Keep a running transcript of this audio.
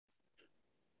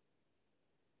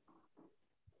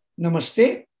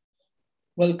Namaste.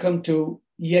 Welcome to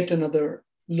yet another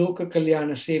Loka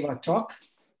Kalyana Seva talk.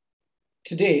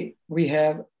 Today we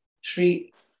have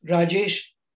Sri Rajesh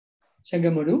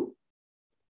Sangamadu,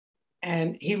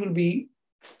 and he will be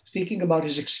speaking about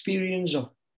his experience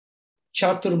of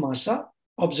Chaturmasa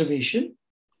observation.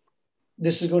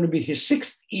 This is going to be his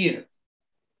 6th year,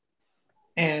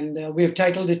 and we have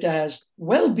titled it as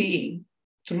Well-Being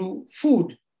Through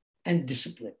Food and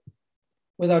Discipline.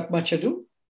 Without much ado,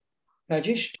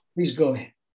 Rajesh, please go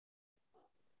ahead.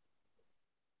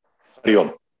 Hari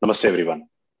Om. Namaste, everyone.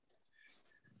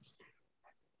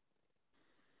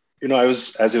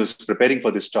 As I was preparing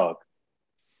for this talk,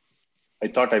 I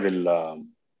thought I will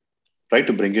try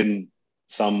to bring in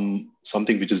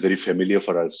something which is very familiar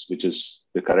for us, which is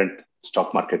the current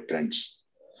stock market trends.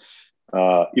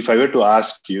 If I were to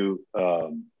ask you,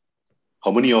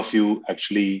 how many of you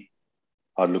actually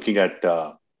are looking at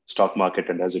stock market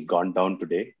and has it gone down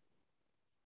today?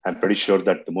 I'm pretty sure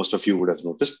that most of you would have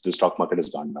noticed the stock market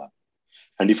has gone down.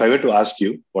 And if I were to ask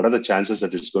you, what are the chances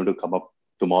that it's going to come up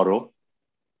tomorrow?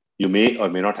 You may or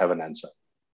may not have an answer.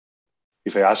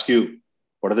 If I ask you,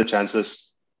 what are the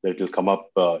chances that it will come up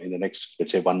in the next,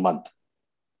 let's say, 1 month?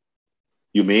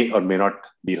 You may or may not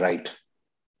be right.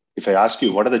 If I ask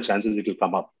you, what are the chances it will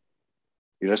come up,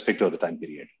 irrespective of the time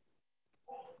period?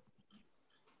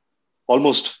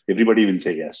 Almost everybody will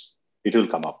say yes, it will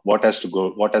come up. What has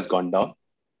gone down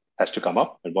has to come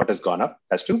up, and what has gone up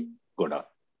has to go down.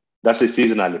 That's the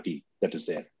seasonality that is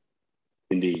there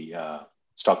in the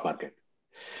stock market.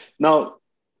 Now,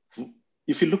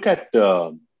 if you look at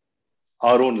our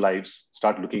own lives,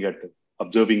 start looking at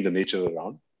observing the nature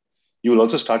around, you will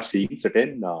also start seeing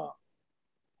certain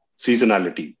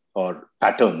seasonality or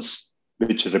patterns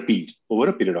which repeat over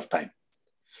a period of time.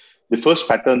 The first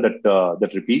pattern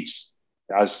that repeats,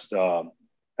 as all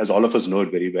of us know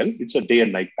it very well, it's a day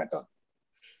and night pattern.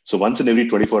 So once in every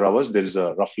 24 hours, there is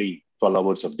a roughly 12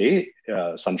 hours of day,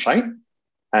 sunshine,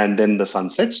 and then the sun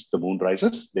sets, the moon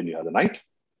rises, then you have the night,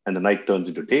 and the night turns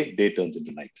into day, day turns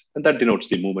into night. And that denotes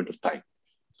the movement of time,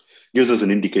 gives us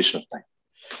an indication of time.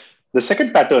 The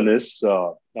second pattern is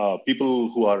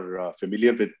people who are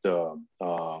familiar with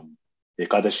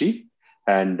Ekadashi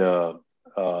and a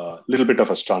little bit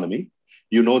of astronomy,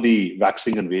 you know the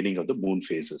waxing and waning of the moon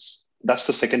phases. That's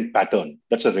the second pattern.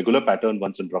 That's a regular pattern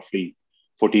once in roughly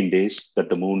 14 days that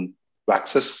the moon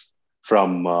waxes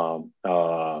from, going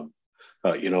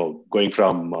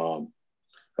from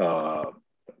Shukla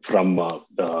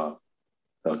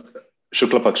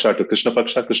Paksha to Krishna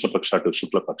Paksha, Krishna Paksha to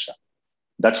Shukla Paksha.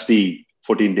 That's the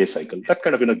 14-day cycle. That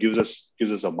kind of gives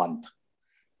us a month.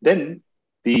 Then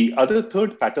the other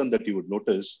third pattern that you would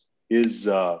notice is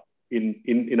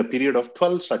in a period of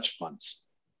 12 such months,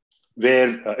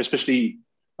 where especially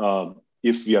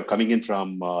if we are coming in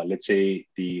from, let's say,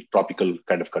 the tropical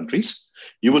kind of countries,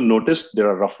 you will notice there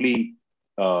are roughly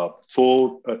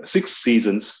 6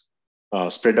 seasons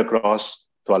spread across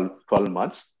 12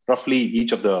 months, roughly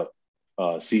each of the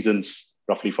seasons,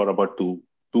 roughly for about two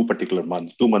particular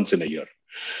months, 2 months in a year.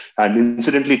 And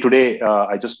incidentally, today,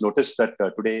 I just noticed that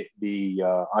today the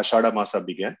Ashada Masa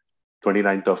began,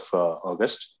 29th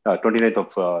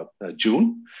of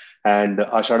June, and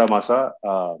Ashada Masa,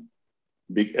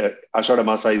 Ashada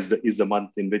Masa is the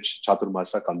month in which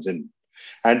Chaturmasa comes in.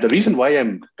 And the reason why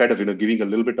I'm kind of giving a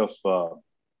little bit of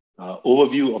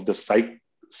overview of the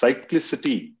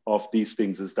cyclicity of these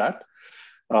things is that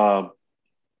the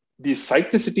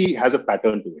cyclicity has a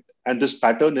pattern to it, and this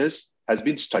pattern has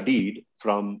been studied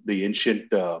from the ancient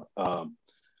by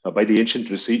the ancient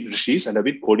rishis and have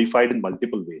been codified in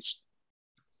multiple ways.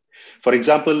 For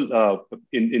example,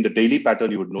 in the daily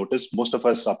pattern, you would notice most of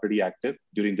us are pretty active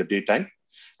during the daytime.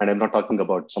 And I'm not talking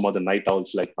about some of the night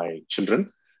owls like my children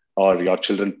or your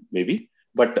children maybe,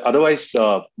 but otherwise,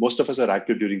 most of us are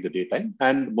active during the daytime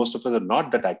and most of us are not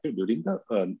that active during the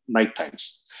night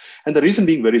times. And the reason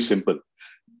being very simple.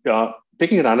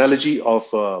 Taking an analogy of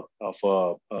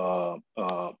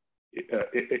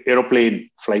aeroplane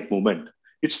flight movement,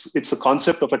 it's a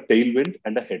concept of a tailwind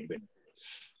and a headwind.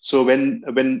 So when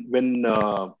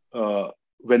the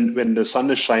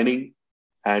sun is shining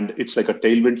and it's like a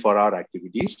tailwind for our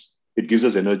activities, it gives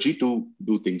us energy to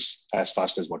do things as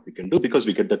fast as what we can do because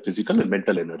we get that physical and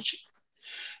mental energy.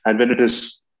 And when it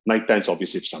is night times,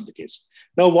 obviously it's not the case.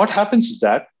 Now, what happens is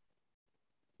that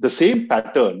the same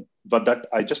pattern, but that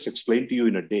I just explained to you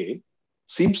in a day,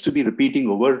 seems to be repeating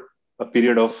over a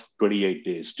period of 28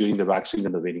 days during the waxing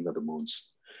and the waning of the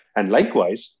moons. And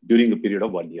likewise, during a period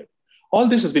of 1 year. All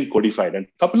this has been codified. And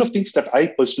a couple of things that I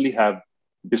personally have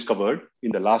discovered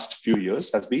in the last few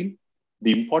years has been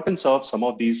the importance of some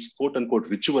of these quote unquote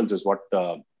rituals is what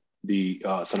the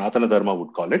Sanatana Dharma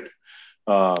would call it,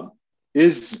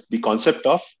 is the concept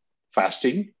of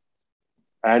fasting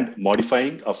and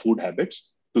modifying our food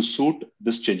habits to suit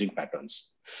this changing patterns.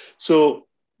 So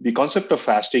the concept of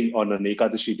fasting on an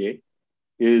Ekadashi day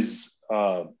is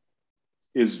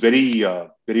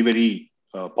very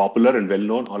popular and well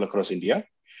known all across India.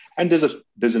 And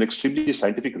there's an extremely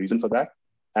scientific reason for that.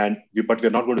 But we're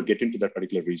not going to get into that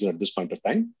particular reason at this point of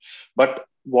time. But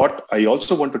what I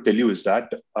also want to tell you is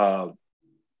that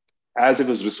as I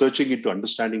was researching into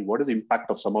understanding what is the impact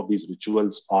of some of these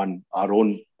rituals on our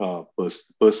own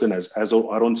person as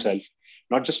our own self,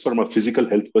 not just from a physical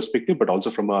health perspective, but also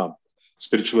from a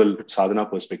spiritual sadhana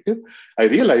perspective, I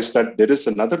realized that there is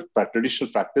another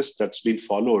traditional practice that's been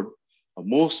followed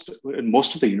most of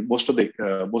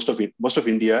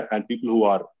India, and people who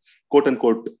are quote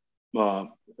unquote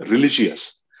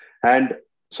religious, and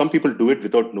some people do it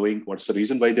without knowing what's the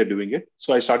reason why they're doing it.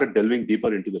 So I started delving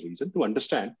deeper into the reason to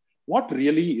understand what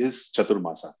really is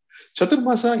Chaturmasa.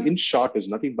 Chaturmasa, in short, is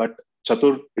nothing but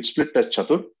Chatur. It's split as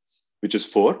Chatur, which is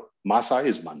 4. Masa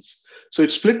is months. So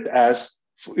it's split as,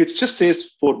 it just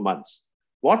says 4 months.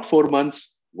 What 4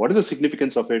 months? What is the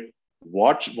significance of it?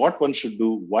 What one should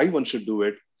do? Why one should do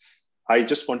it? I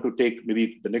just want to take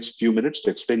maybe the next few minutes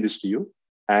to explain this to you.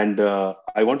 And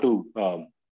I want to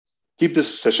keep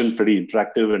this session pretty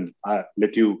interactive and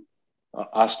let you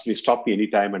stop me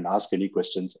anytime and ask any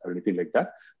questions or anything like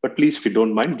that. But please, if you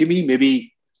don't mind, give me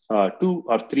maybe 2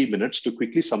 or 3 minutes to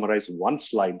quickly summarize one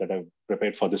slide that I've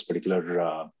prepared for this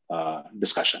particular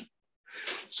discussion.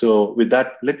 So with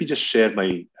that, let me just share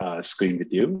my screen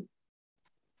with you.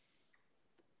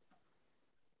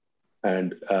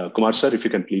 And Kumar sir, if you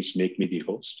can please make me the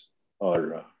host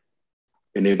or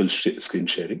enable screen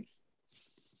sharing.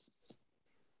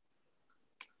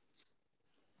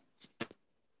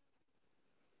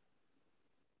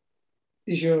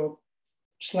 Is your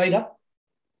slide up?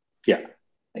 Yeah.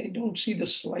 I don't see the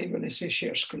slide when I say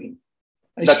share screen.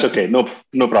 That's okay. No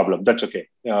problem. That's okay.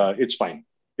 It's fine.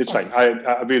 It's fine.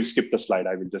 I will skip the slide.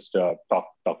 I will just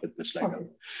talk with this slide. Okay.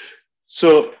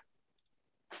 So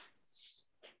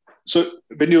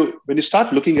when you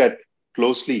start looking at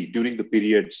closely during the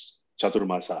periods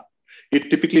Chaturmasa, it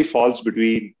typically falls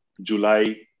between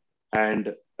July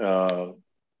and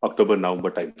October,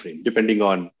 November timeframe, depending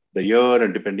on the year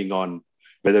and depending on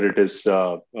whether it is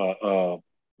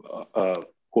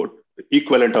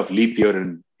equivalent of leap year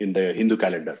in the Hindu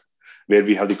calendar, where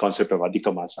we have the concept of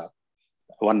Adhika Masa,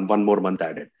 one more month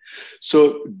added.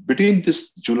 So between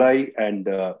this July and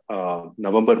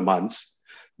November months,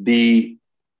 the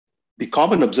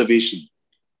common observation,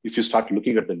 if you start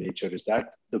looking at the nature, is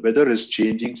that the weather is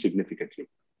changing significantly.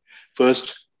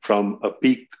 First, from a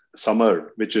peak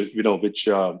summer, which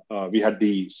we had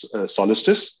the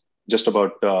solstice just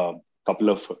about a couple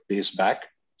of days back,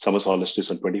 summer solstice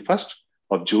on 21st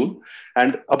of June,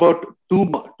 and about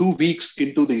 2 weeks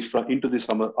into the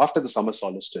summer, after the summer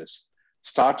solstice,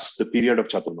 starts the period of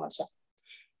Chaturmasa.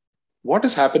 What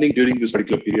is happening during this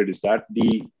particular period is that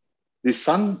the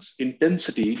sun's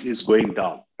intensity is going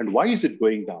down. And why is it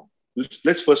going down?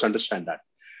 Let's first understand that.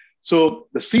 So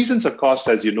the seasons are caused,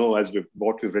 as you know,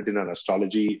 what we've read in our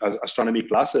astronomy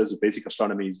classes, basic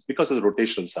astronomy, is because of the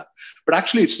rotation of the sun. But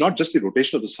actually, it's not just the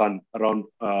rotation of the sun around,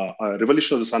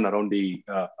 revolution of the sun around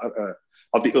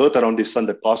of the Earth around the sun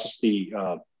that causes the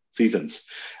seasons.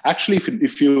 Actually,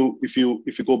 if you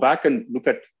go back and look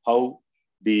at how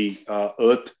the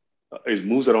Earth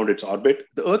moves around its orbit,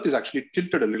 the Earth is actually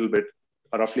tilted a little bit,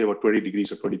 roughly about 20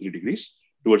 degrees or 23 degrees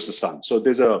towards the sun. So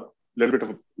there's a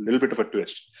little bit of a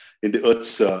twist in the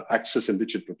Earth's axis in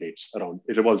which it rotates around.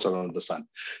 It revolves around the sun.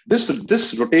 This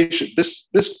rotation,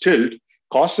 this tilt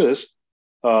causes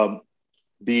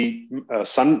the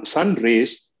sun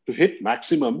rays to hit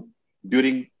maximum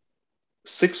during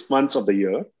 6 months of the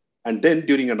year, and then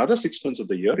during another 6 months of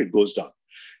the year, it goes down.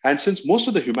 And since most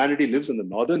of the humanity lives in the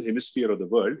northern hemisphere of the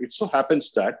world, it so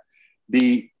happens that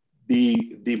the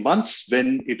months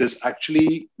when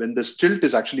the tilt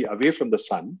is actually away from the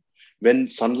sun, when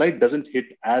sunlight doesn't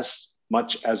hit as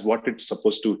much as what it's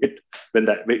supposed to hit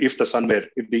if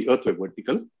the Earth were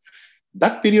vertical,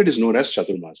 that period is known as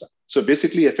Chaturmasa. So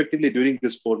basically, effectively during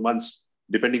this 4 months,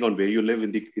 depending on where you live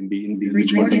in the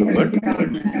which part of the world.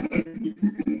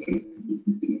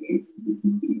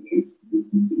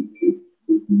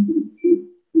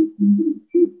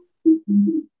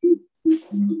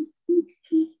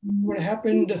 What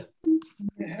happened?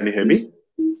 Can you hear me?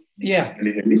 Yeah. Can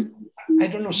you hear me? I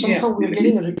don't know. Somehow we're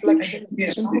getting a reflection.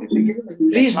 Please mute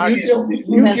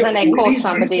There's an echo.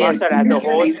 Somebody is. Sir, as a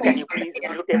host, can you please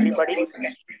mute everybody?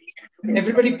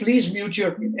 Everybody, please mute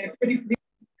your.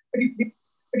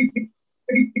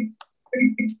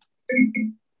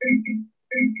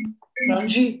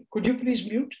 Anji, could you please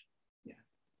mute?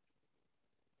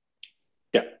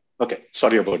 Yeah. Okay.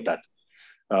 Sorry about that.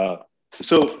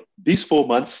 So these 4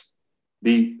 months,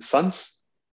 the sun's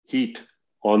heat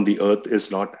on the earth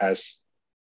is not as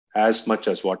much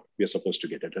as what we are supposed to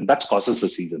get it. And that causes the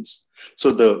seasons.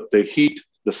 So the heat,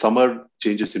 the summer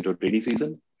changes into rainy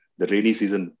season. The rainy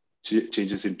season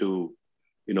changes into,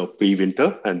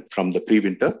 pre-winter. And from the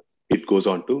pre-winter, it goes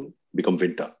on to become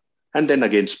winter. And then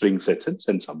again, spring sets in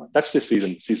and summer. That's the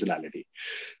seasonality.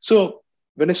 So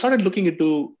when I started looking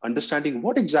into understanding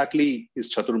what exactly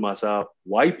is Chaturmasa,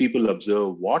 why people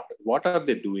observe, what are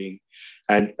they doing,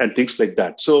 and things like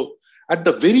that. So at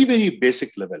the very, very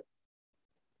basic level,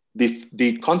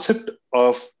 the concept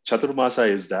of Chaturmasa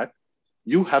is that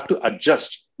you have to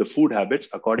adjust the food habits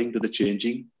according to the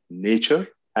changing nature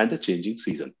and the changing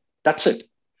season. That's it.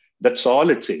 That's all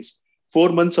it says. 4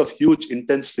 months of huge,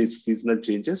 intense seasonal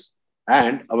changes,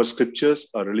 and our scriptures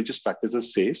or religious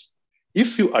practices says,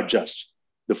 if you adjust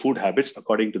the food habits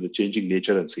according to the changing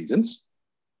nature and seasons,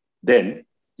 then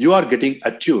you are getting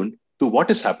attuned to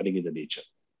what is happening in the nature.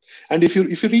 And if you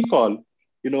recall,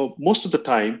 most of the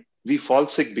time we fall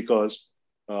sick because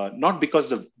not because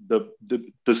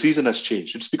the season has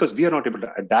changed. It's because we are not able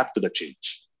to adapt to the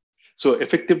change. So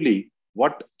effectively,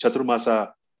 what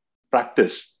Chaturmasa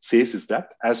practice says is that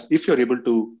as if you're able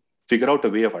to figure out a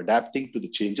way of adapting to the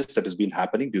changes that has been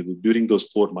happening during those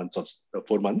 4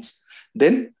 months,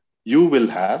 then you will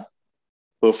have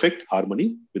perfect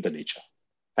harmony with the nature.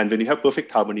 And when you have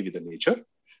perfect harmony with the nature,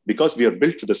 because we are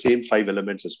built to the same 5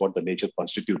 elements as what the nature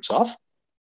constitutes of,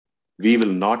 we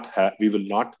will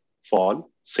not fall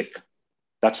sick.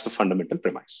 That's the fundamental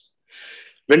premise.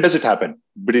 When does it happen?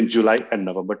 Between July and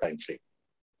November timeframe.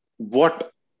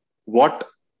 What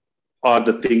are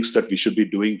the things that we should be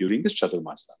doing during this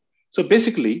Chaturmasa? So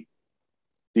basically,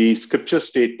 the scriptures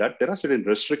state that there are certain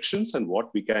restrictions on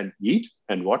what we can eat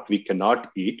and what we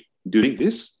cannot eat during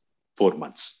these 4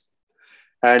 months.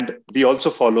 And we also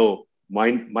follow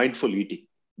mindful eating.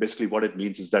 Basically, what it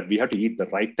means is that we have to eat the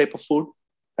right type of food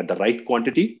at the right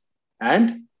quantity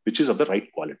and which is of the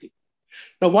right quality.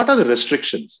 Now, what are the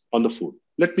restrictions on the food?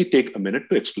 Let me take a minute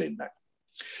to explain that.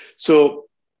 So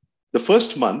the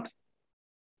first month,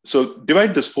 so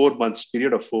divide this 4 months,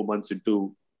 period of 4 months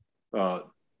into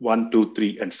 1, 2,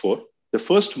 3, and 4. The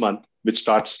first month, which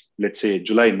starts, let's say,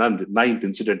 July 9th,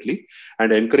 incidentally,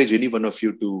 and I encourage any one of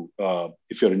you to,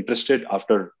 if you're interested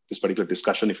after this particular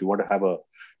discussion, if you want to have a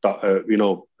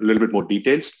little bit more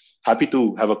details, happy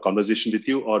to have a conversation with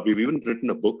you. Or we've even written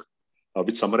a book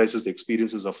which summarizes the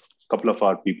experiences of a couple of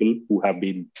our people who have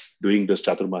been doing this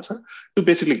Chaturmasa to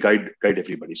basically guide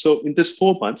everybody. So in this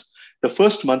 4 months, the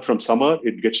first month from summer,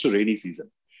 it gets to rainy season.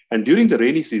 And during the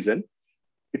rainy season,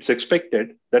 it's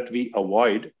expected that we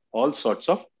avoid all sorts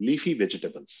of leafy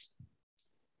vegetables.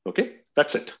 Okay,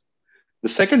 that's it. The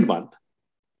second month,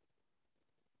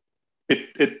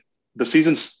 the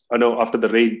seasons, after the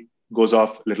rain goes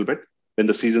off a little bit, when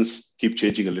the seasons keep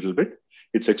changing a little bit,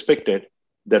 it's expected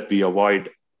that we avoid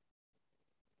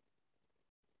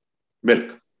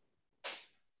milk.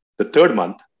 The third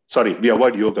month, we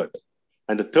avoid yogurt.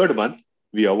 And the third month,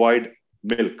 we avoid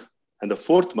milk. And the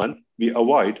fourth month, we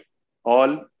avoid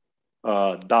all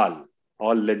dal,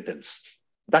 all lentils.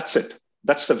 That's it.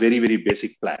 That's the very, very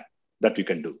basic plan that we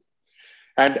can do.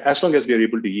 And as long as we are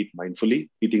able to eat mindfully,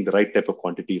 eating the right type of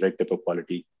quantity, right type of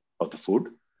quality of the food,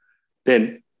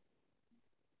 then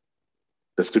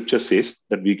the scripture says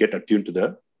that we get attuned to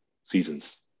the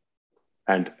seasons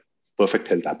and perfect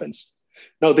health happens.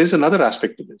 Now, there's another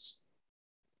aspect to this.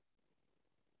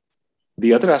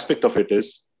 The other aspect of it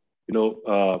is,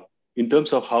 in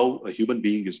terms of how a human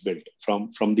being is built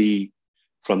from the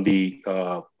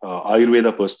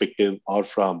Ayurveda perspective or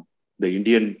from the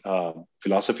Indian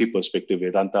philosophy perspective,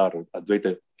 Vedanta or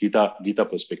Advaita Gita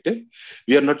perspective,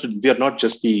 we are not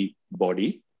just the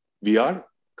body. We are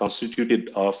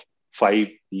constituted of 5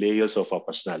 layers of our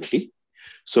personality.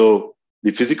 So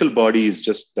the physical body is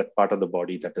just that part of the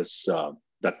body that is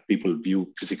that people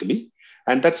view physically,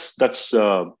 and that's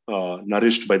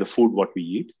nourished by the food what we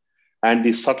eat. And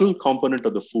the subtle component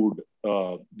of the food,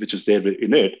 which is there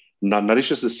in it,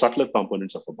 nourishes the subtler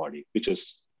components of a body, which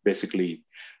is basically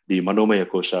the Manomaya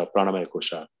Kosha, Pranamaya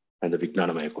Kosha, and the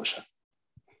Vijnanamaya Kosha.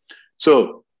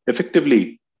 So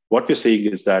effectively, what we're saying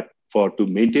is that to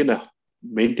maintain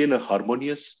a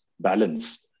harmonious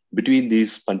balance between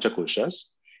these Panchakoshas,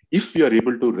 if we are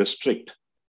able to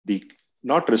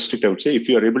if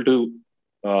we are able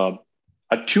to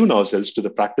attune ourselves to the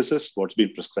practices, what's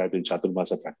been prescribed in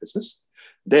Chaturmasa practices,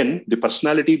 then the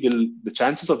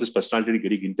chances of this personality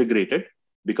getting integrated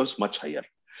becomes much higher.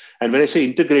 And when I say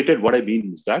integrated, what I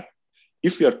mean is that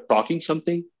if you're talking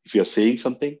something, if you're saying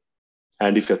something,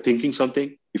 and if you're thinking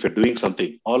something, if you're doing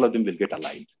something, all of them will get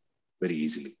aligned very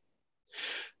easily.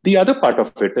 The other part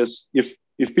of it is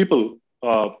if people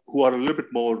who are a little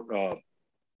bit more,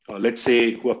 let's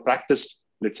say, who have practiced,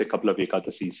 let's say, a couple of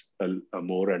ekadasis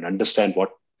more and understand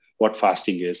what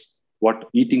fasting is, what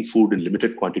eating food in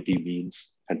limited quantity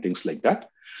means, and things like that.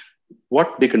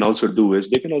 What they can also do is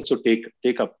they can also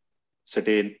take up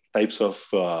certain types of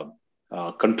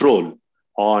control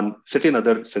on certain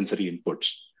other sensory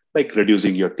inputs, like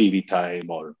reducing your TV time,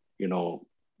 or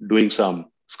doing some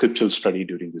scriptural study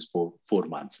during these four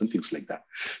months and things like that.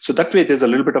 So that way, there's a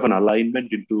little bit of an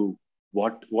alignment into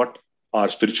what our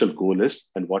spiritual goal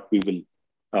is, and what we will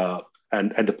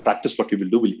and the practice what we will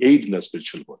do will aid in our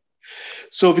spiritual goal.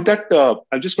 So with that,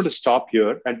 I'm just going to stop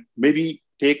here and maybe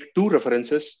take two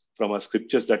references from our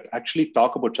scriptures that actually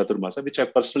talk about Chaturmasa, which I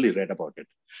personally read about it.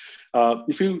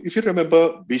 If you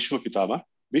remember Bhishma Pitama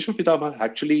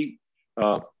actually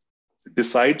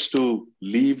decides to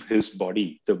leave his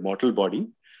body, the mortal body,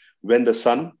 when the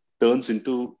sun turns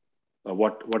into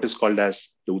what is called as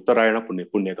the Uttarayana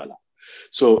Punyakala.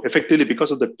 So effectively,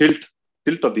 because of the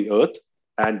tilt of the earth,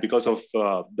 and because of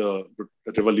the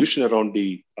revolution around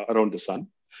the sun,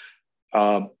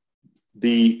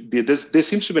 there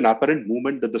seems to be an apparent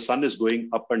movement that the sun is going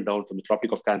up and down from the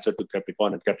Tropic of Cancer to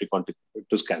Capricorn, and Capricorn to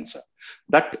Cancer.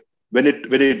 That when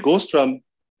it goes from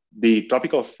the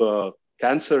Tropic of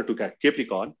Cancer to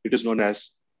Capricorn, it is known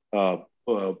as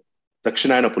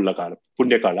Dakshinayana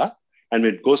Punyakala, and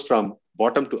when it goes from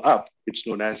bottom to up, it's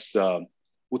known as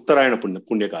Uttarayana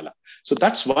Punyakala. So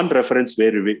that's one reference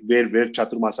where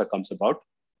Chaturmasa comes about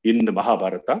in the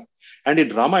Mahabharata. And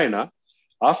in Ramayana,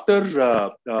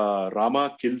 after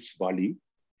Rama kills Vali,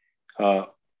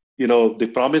 the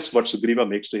promise what Sugriva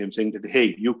makes to him, saying that,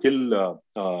 hey, you kill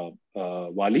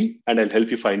Vali and I'll help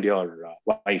you find your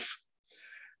wife.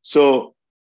 So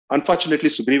unfortunately,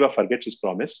 Sugriva forgets his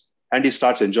promise and he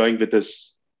starts enjoying with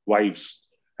his wives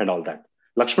and all that.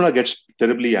 Lakshmana gets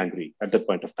terribly angry at that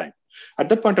point of time. At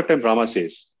that point of time, Rama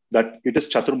says that it is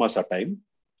Chaturmasa time.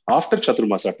 After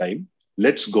Chaturmasa time,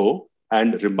 let's go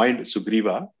and remind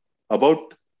Sugriva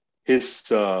about his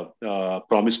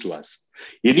promise to us.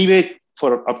 Anyway,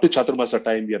 for up to Chaturmasa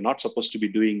time, we are not supposed to be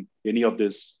doing any of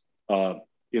this,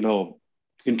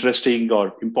 interesting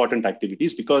or important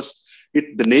activities, because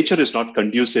the nature is not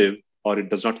conducive, or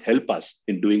it does not help us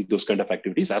in doing those kind of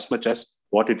activities as much as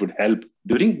what it would help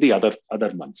during the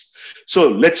other months. So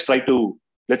let's try to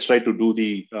do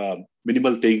the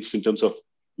minimal things in terms of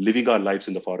living our lives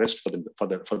in the forest for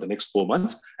the next 4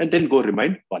 months, and then go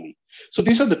remind Vali. So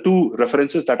these are the two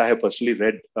references that I have personally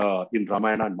read in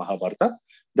Ramayana and Mahabharata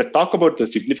that talk about the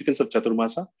significance of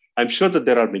Chaturmasa. I'm sure that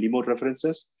there are many more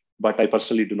references, but I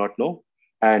personally do not know.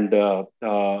 And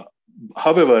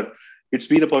however, it's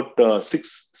been about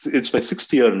it's my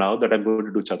 6th year now that I'm going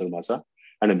to do Chaturmasa,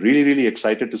 and I'm really, really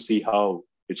excited to see how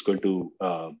it's going to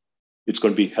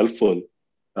be helpful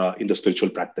in the spiritual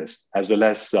practice, as well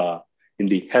as in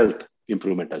the health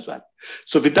improvement as well.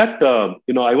 So with that,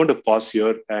 I want to pause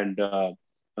here, and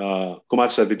Kumar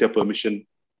sir, with your permission,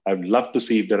 I would love to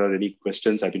see if there are any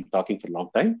questions. I've been talking for a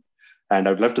long time, and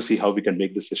I would love to see how we can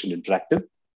make this session interactive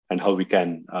and how we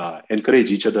can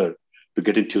encourage each other to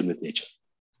get in tune with nature.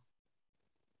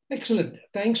 Excellent.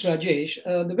 Thanks, Rajesh.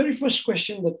 The very first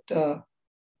question that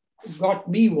got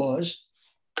me was,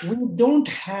 we don't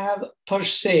have per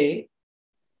se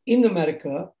in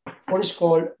America what is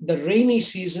called the rainy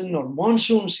season or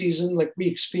monsoon season like we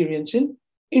experience in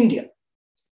India.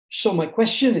 So my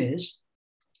question is,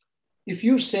 if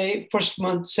you say first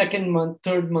month, second month,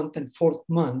 third month, and fourth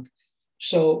month,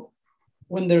 so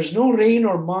when there's no rain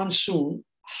or monsoon,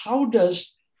 how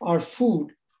does our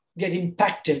food get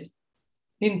impacted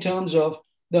in terms of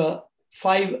the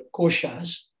 5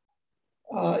 koshas?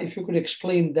 If you could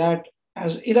explain that,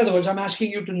 in other words, I'm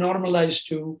asking you to normalize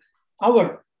to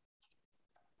our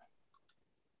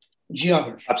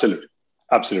geography. Absolutely.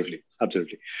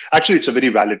 Actually, it's a very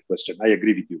valid question. I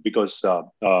agree with you, because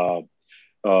all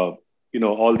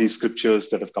these scriptures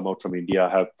that have come out from India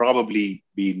have probably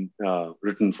been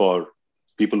written for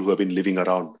people who have been living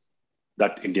around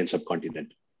that Indian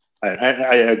subcontinent.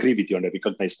 I agree with you, and I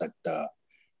recognize that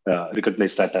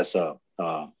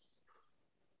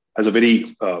as a very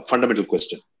fundamental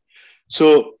question.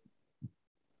 So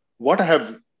what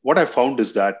I found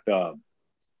is that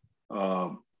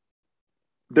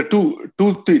the two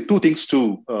things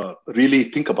to really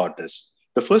think about this.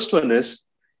 The first one is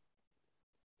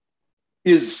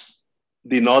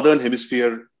the northern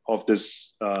hemisphere of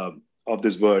this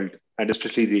world, and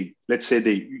especially let's say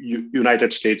the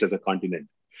United States as a continent,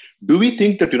 Do we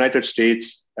think that United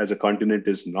States as a continent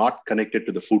is not connected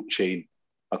to the food chain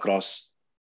across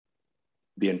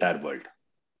the entire world?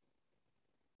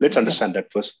 Let's understand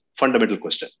that first fundamental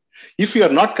question. If you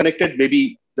are not connected,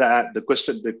 maybe the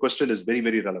question is very,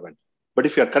 very relevant. But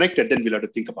if you are connected, then we'll have to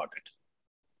think about it.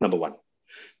 Number one.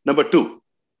 Number two,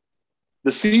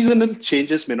 the seasonal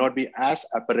changes may not be as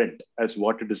apparent as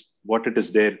what it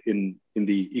is there in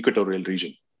the equatorial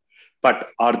region. But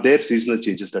are there seasonal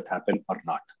changes that happen or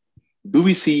not? Do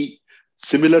we see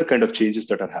similar kind of changes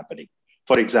that are happening?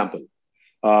 For example,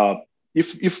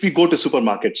 if we go to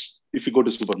supermarkets,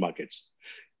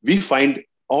 we find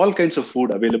all kinds of food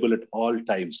available at all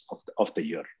times of the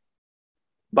year.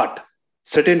 But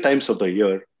certain times of the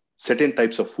year, certain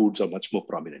types of foods are much more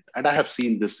prominent. And I have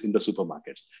seen this in the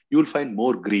supermarkets. You will find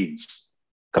more greens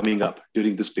coming up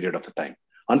during this period of the time.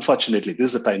 Unfortunately, this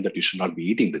is the time that you should not be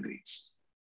eating the greens.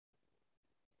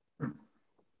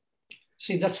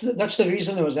 See, that's the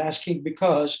reason I was asking,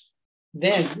 because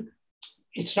then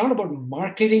it's not about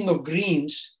marketing of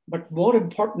greens, but more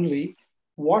importantly,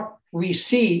 what we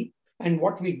see and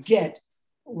what we get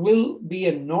will be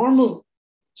a normal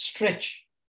stretch,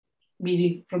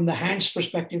 meaning from the hands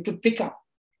perspective, to pick up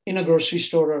in a grocery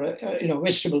store or a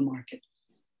vegetable market.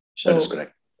 So, that is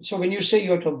correct. So when you say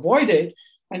you have to avoid it,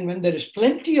 and when there is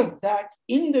plenty of that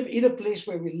in a place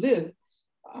where we live,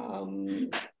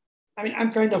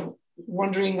 I'm kind of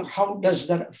wondering, how does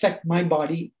that affect my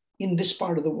body in this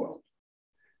part of the world,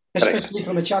 especially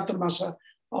from a Chaturmasa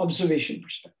observation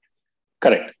perspective?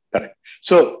 Correct.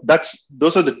 So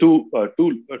those are the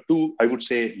two I would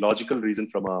say logical reason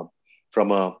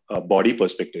from a body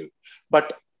perspective.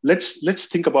 But let's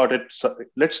think about it. So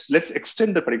let's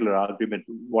extend the particular argument,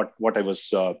 what I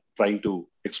was trying to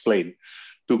explain,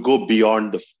 to go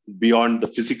beyond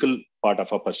the physical part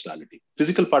of our personality.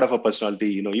 Physical part of our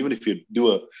personality, even if you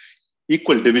do a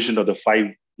equal division of the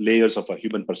 5 layers of a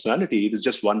human personality, it is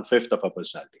just 1/5 of our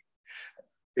personality.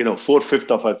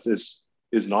 4/5 of us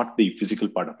is not the physical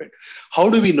part of it. How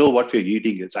do we know what we're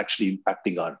eating is actually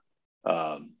impacting our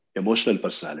emotional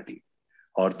personality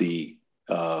or the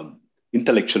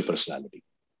intellectual personality?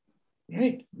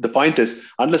 Right. The point is,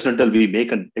 unless and until we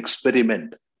make an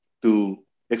experiment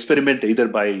either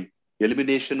by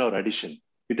elimination or addition,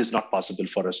 it is not possible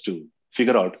for us to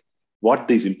figure out what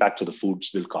these impacts of the foods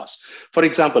will cause. For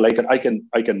example, I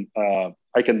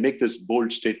can make this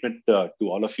bold statement to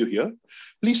all of you here.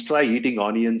 Please try eating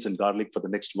onions and garlic for the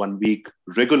next 1 week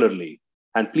regularly,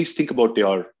 and please think about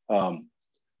your,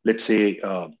 let's say,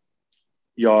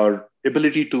 your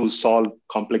ability to solve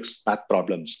complex math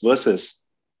problems versus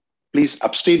please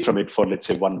abstain from it for, let's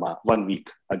say, 1 week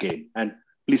again, and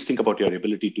please think about your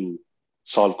ability to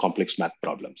solve complex math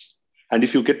problems. And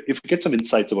if you get some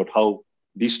insights about how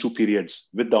these 2 periods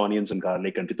with the onions and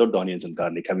garlic and without the onions and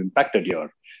garlic have impacted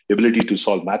your ability to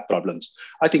solve math problems,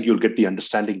 I think you'll get the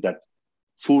understanding that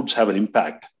foods have an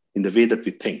impact in the way that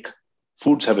we think.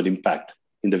 Foods have an impact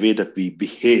in the way that we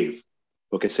behave.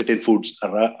 Okay, certain foods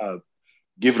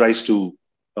give rise to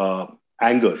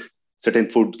anger. Certain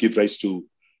foods give rise to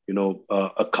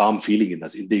a calm feeling in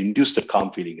us. They induce the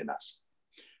calm feeling in us.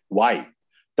 Why?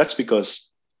 That's because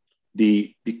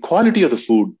the quality of the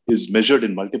food is measured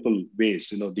in multiple ways.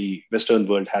 The Western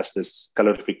world has this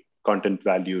calorific content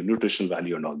value, nutritional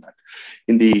value, and all that.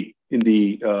 In the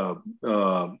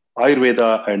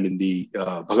Ayurveda and in the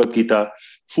Bhagavad Gita,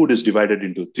 food is divided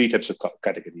into 3 types of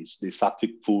categories: the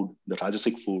sattvic food, the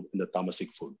rajasic food, and the tamasic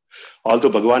food.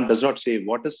 Although Bhagavan does not say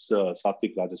what is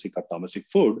sattvic, rajasic, or tamasic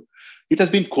food, it has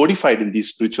been codified in these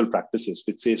spiritual practices,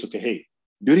 which says, okay, hey,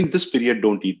 during this period,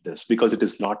 don't eat this because it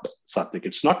is not sattvic.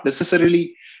 It's not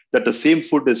necessarily that the same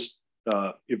food is,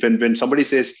 when somebody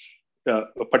says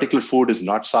a particular food is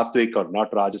not sattvic or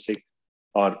not rajasic,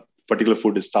 or particular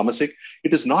food is tamasic,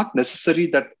 it is not necessary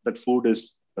that food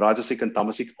is rajasic and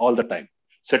tamasic all the time.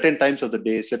 Certain times of the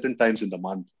day, certain times in the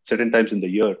month, certain times in the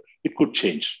year, it could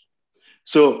change.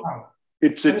 So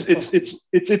there's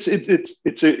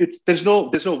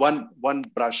no one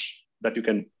brush that you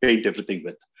can paint everything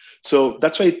with. So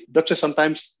that's why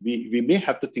sometimes we may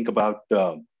have to think about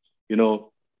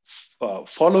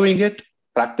following it,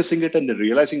 practicing it, and then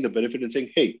realizing the benefit and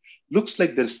saying, hey, looks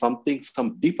like there's some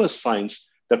deeper science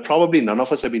that probably none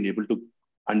of us have been able to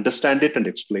understand it and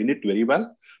explain it very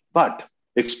well. But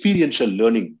experiential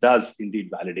learning does indeed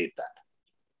validate that.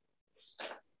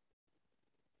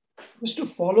 Just to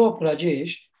follow up,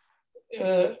 Rajesh,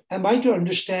 am I to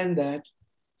understand that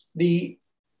the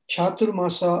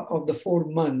Chaturmasa of the 4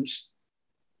 months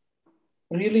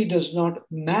really does not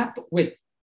map with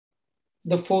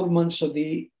the 4 months of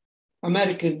the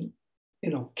American,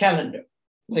 calendar,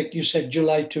 like you said,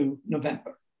 July to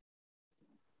November?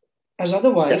 As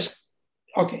otherwise, Yes.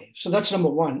 okay, so that's number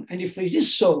one. And if it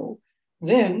is so,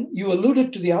 then you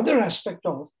alluded to the other aspect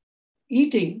of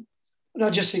eating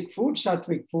rajasic food,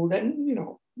 sattvic food, and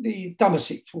the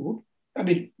tamasic food. I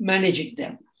mean, managing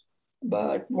them.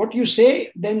 But what you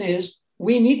say then is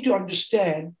we need to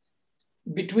understand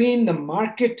between the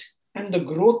market and the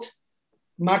growth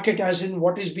market, as in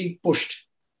what is being pushed,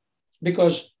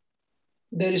 because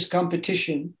there is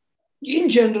competition in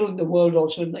general in the world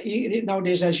also.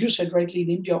 Nowadays, as you said rightly, in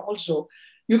India also,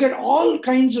 you get all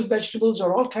kinds of vegetables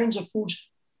or all kinds of foods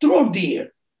throughout the year.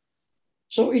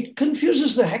 So it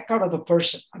confuses the heck out of the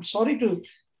person. I'm sorry to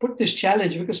put this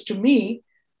challenge because to me,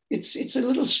 it's a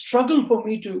little struggle for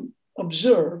me to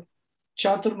observe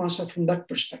Chaturmasa from that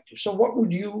perspective. So what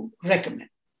would you recommend?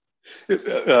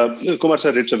 Kumar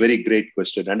sir, it's a very great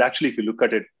question. And actually, if you look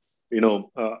at it,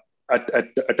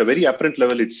 at a very apparent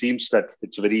level, it seems that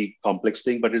it's a very complex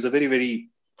thing, but it's a very, very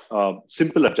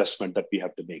simple adjustment that we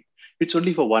have to make. It's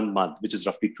only for 1 month, which is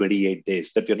roughly 28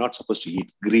 days, that we're not supposed to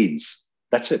eat greens.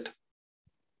 That's it.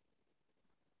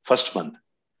 First month.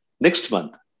 Next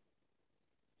month,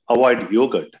 avoid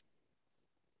yogurt.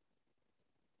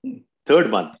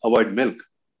 Third month, avoid milk.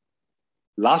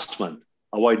 Last month,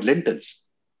 avoid lentils.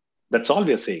 That's all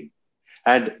we are saying.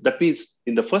 And that means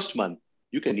in the first month,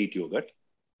 you can eat yogurt,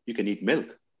 you can eat milk,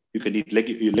 you can eat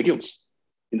legumes.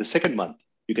 In the second month,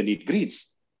 you can eat greens.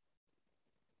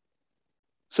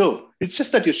 So it's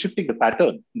just that you're shifting the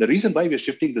pattern. The reason why we're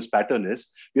shifting this pattern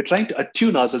is we're trying to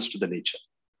attune ourselves to the nature.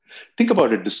 Think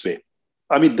about it this way.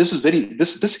 I mean, this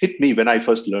hit me when I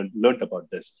first learned about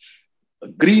this.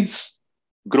 Greens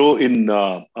grow in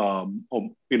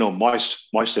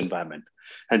moist environment,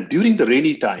 and during the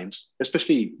rainy times,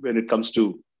 especially when it comes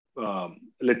to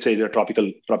let's say the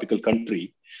tropical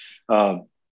country,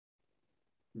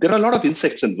 there are a lot of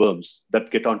insects and worms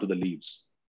that get onto the leaves,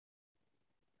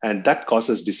 and that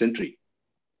causes dysentery.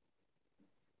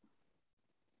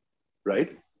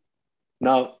 Right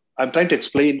now, I'm trying to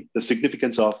explain the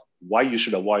significance of why you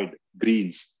should avoid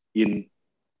greens in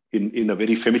a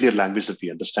very familiar language that we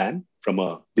understand from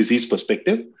a disease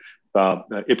perspective,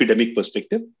 epidemic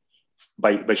perspective,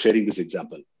 by sharing this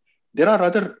example. There are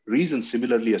other reasons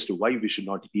similarly as to why we should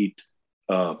not eat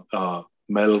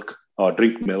milk or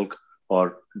drink milk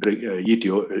or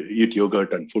eat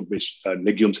yogurt and food-based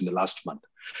legumes in the last month.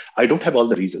 I don't have all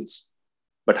the reasons,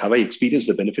 but have I experienced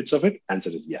the benefits of it?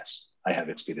 Answer is yes, I have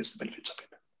experienced the benefits of it.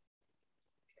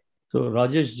 So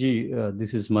Rajesh ji,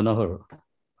 this is Manohar.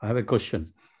 I have a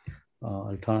question.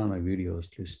 I'll turn on my videos,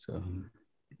 please.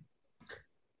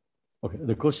 Okay,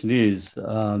 the question is,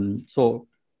 so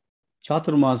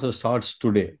Chaturmasa starts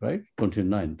today, right?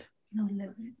 29th.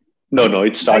 No,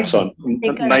 it starts on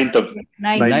 9th of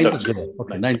July.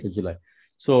 Okay, 9th of July.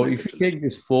 So if you take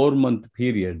this 4-month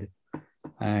period,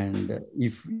 and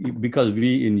because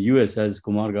we in US, as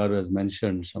Kumar Garu has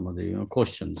mentioned, some of the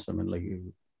questions, I mean, like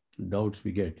doubts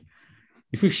we get.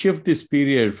 If you shift this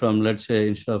period from, let's say,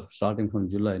 instead of starting from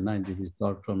July 9th, if you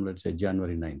start from, let's say,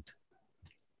 January 9th,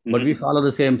 but we follow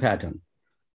the same pattern,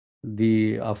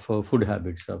 of food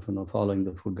habits, of following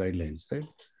the food guidelines, right?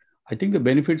 I think the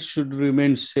benefits should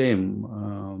remain same,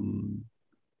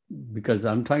 because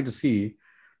I'm trying to see,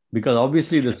 because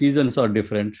obviously the seasons are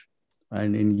different,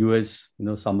 and in US,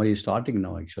 summer is starting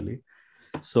now actually.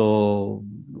 So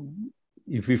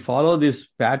if we follow this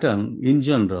pattern in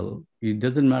general, it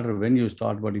doesn't matter when you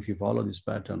start, but if you follow this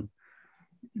pattern,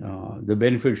 the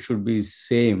benefit should be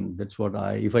same. That's what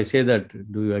if I say that,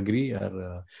 do you agree?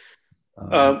 Or,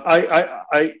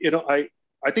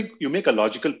 I think you make a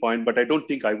logical point, but I don't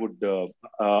think I would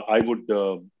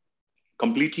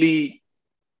completely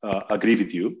agree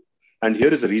with you. And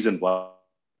here is the reason why.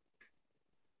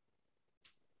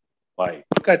 You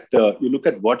look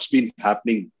at what's been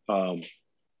happening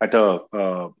at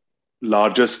a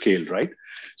larger scale, right?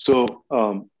 So,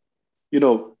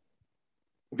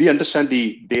 we understand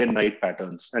the day and night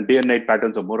patterns, and day and night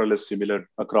patterns are more or less similar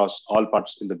across all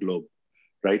parts in the globe,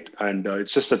 right? And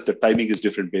it's just that the timing is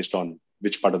different based on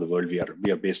which part of the world we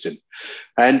are based in,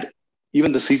 and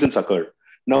even the seasons occur.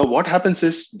 Now, what happens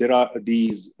is there are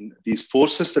these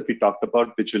forces that we talked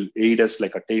about, which will aid us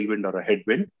like a tailwind or a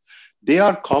headwind. They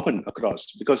are common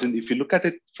across, because if you look at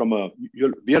it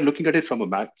we are looking at it from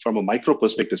a micro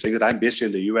perspective, saying that I'm based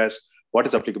in the US, what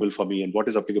is applicable for me and what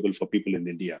is applicable for people in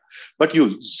India. But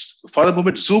you, for a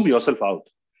moment, zoom yourself out.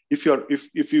 If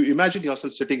you imagine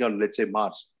yourself sitting on, let's say,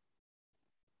 Mars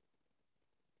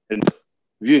and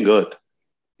viewing Earth,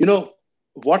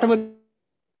 whatever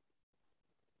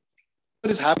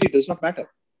is happening does not matter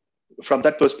from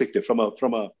that perspective. In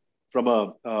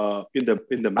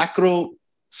the macro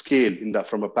scale,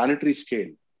 from a planetary scale,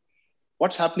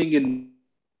 what's happening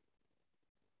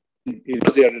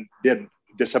because they're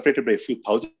separated by a few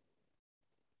thousand.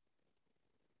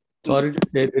 Sorry to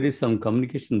say, there is some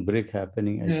communication break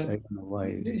happening. Yeah. I don't know why.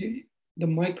 The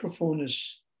microphone is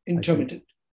intermittent.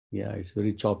 Yeah, it's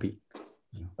very choppy.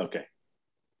 Okay.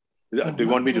 Do you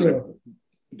want me to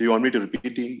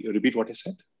repeat what I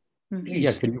said? Please.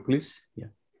 Yeah, can you please?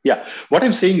 Yeah. Yeah. What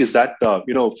I'm saying is that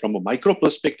from a micro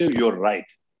perspective, you're right.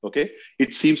 Okay.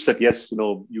 It seems that yes,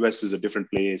 US is a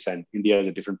different place and India is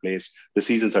a different place. The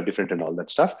seasons are different and all that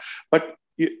stuff. But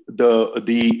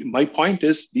my point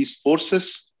is these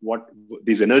forces,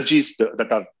 these energies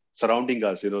that are surrounding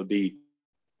us, are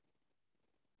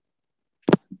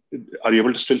you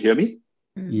able to still hear me?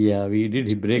 Yeah, we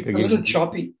did break again. A little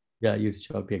choppy. Yeah, it's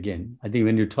choppy again. I think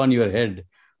when you turn your head,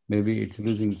 maybe it's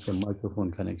losing some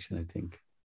microphone connection, I think.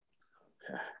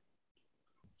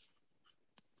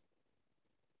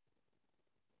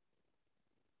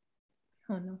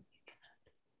 Oh, no.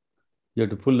 You have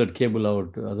to pull that cable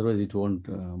out, otherwise it won't,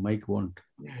 mic won't.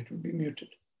 Yeah, it will be muted.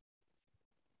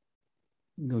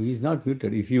 No, he's not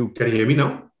muted. If you can you hear me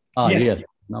now? Yes,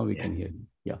 now we can hear you.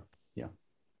 Yeah.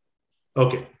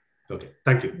 Okay.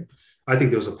 Thank you. I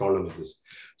think there was a problem with this.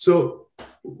 So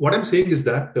what I'm saying is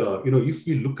that if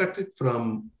we look at it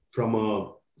from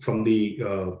a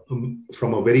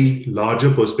very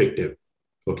larger perspective,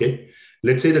 okay,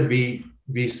 let's say that we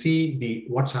see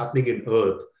what's happening in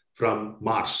Earth from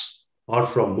Mars or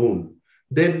from Moon,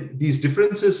 then these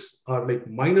differences are like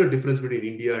minor difference between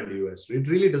India and the US. It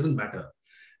really doesn't matter.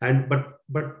 But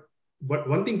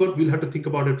one thing, but we'll have to think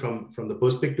about it from the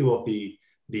perspective of the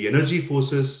energy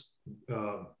forces,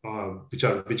 which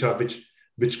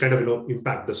kind of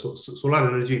impact the solar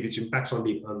energy, which impacts on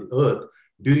the Earth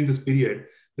during this period.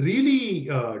 Really,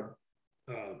 at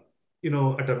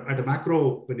a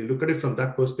macro, when you look at it from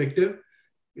that perspective,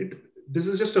 this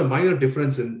is just a minor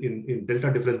difference in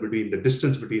delta difference between the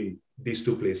distance between these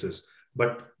two places.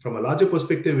 But from a larger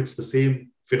perspective, it's the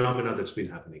same phenomena that's been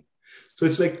happening. So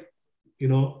it's like,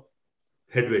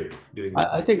 headway during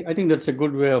I think that's a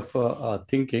good way of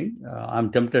thinking.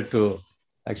 I'm tempted to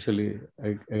actually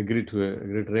agree to a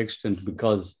greater extent,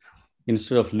 because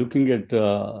instead of looking at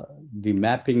the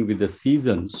mapping with the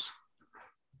seasons,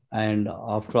 and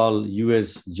after all,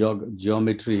 US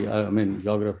geography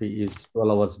is 12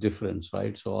 hours difference,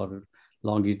 right? So our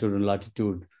longitude and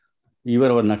latitude,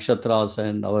 even our nakshatras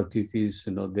and our tithis,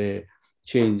 they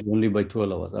change only by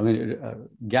 12 hours.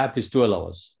 Gap is 12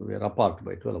 hours. We are apart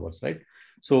by 12 hours, right?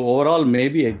 So overall,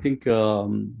 maybe I think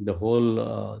the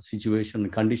whole situation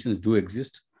and conditions do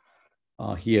exist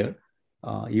here,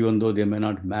 even though they may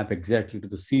not map exactly to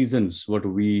the seasons.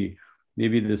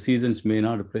 Maybe the seasons may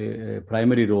not play a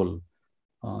primary role.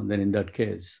 Then in that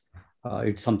case,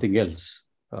 it's something else,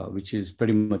 which is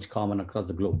pretty much common across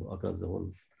the globe, across the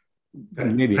whole.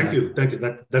 Maybe. Thank you.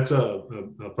 That's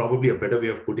probably a better way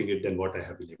of putting it than what I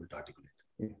have been able to articulate.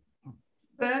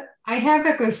 I have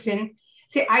a question.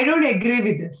 See, I don't agree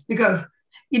with this because,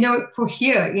 for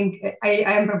here, I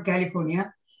am from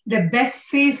California, the best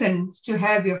seasons to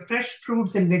have your fresh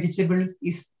fruits and vegetables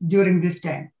is during this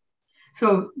time.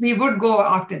 So we would go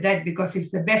after that because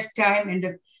it's the best time and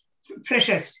the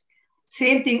freshest.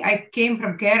 Same thing, I came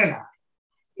from Kerala.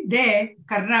 There,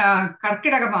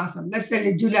 Karkidaka Masam, that's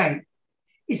July,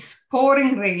 it's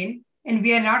pouring rain and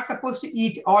we are not supposed to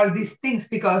eat all these things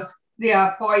because they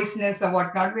are poisonous or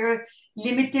whatnot. We have a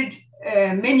limited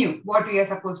menu, what we are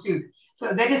supposed to eat.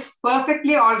 So that is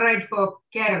perfectly all right for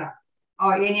Kerala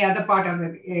or any other part of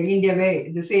India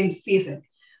where the same season.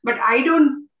 But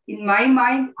in my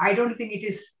mind, I don't think it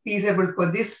is feasible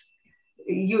for this,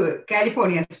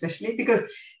 California especially, because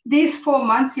these 4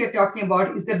 months you're talking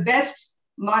about is the best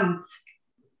months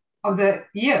of the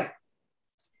year.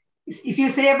 If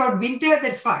you say about winter,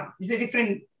 that's fine. It's a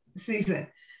different season.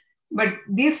 But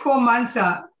these 4 months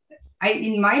are,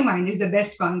 in my mind, is the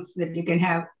best months that you can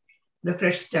have the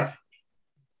fresh stuff.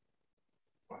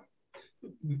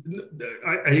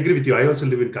 I agree with you. I also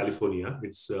live in California.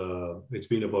 It's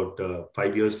been about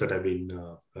 5 years that I've been,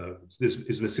 this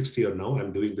is my 6th year now.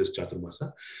 I'm doing this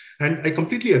Chaturmasa. And I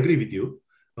completely agree with you.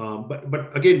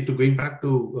 But again, going back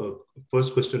to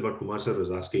first question what Kumar sir was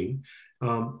asking,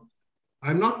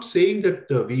 I'm not saying that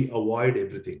we avoid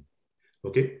everything.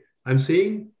 Okay. I'm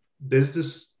saying there's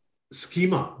this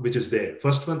schema which is there.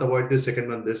 First month, avoid this, second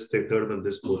month, this, third month,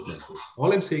 this, fourth month.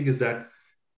 All I'm saying is that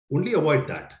only avoid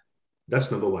that.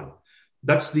 That's number one.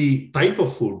 That's the type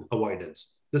of food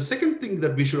avoidance. The second thing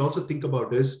that we should also think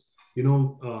about is,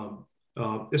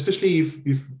 especially if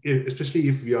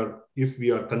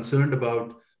we are concerned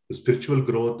about the spiritual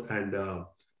growth and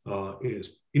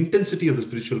intensity of the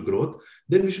spiritual growth,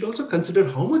 then we should also consider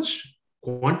how much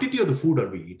quantity of the food are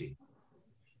we eating.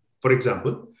 For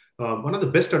example, one of the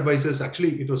best advices,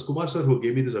 actually, it was Kumar sir who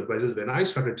gave me this advice when I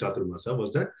started Chaturmasa,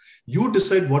 was that you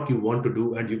decide what you want to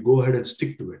do and you go ahead and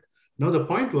stick to it. Now, the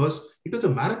point was, it was a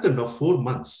marathon of 4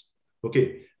 months.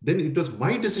 Okay. Then it was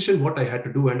my decision what I had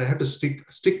to do, and I had to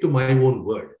stick to my own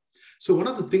word. So one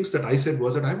of the things that I said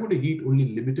was that I'm going to eat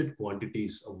only limited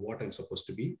quantities of what I'm supposed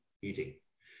to be eating.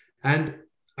 And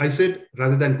I said,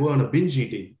 rather than go on a binge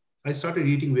eating, I started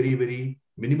eating very, very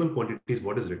minimal quantities,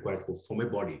 what is required for my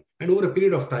body. And over a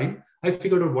period of time, I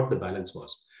figured out what the balance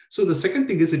was. So the second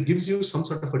thing is, it gives you some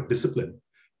sort of a discipline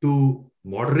to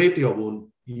moderate your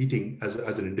own eating as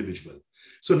an individual.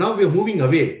 So now we are moving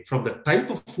away from the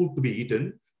type of food to be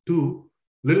eaten to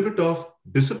a little bit of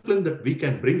discipline that we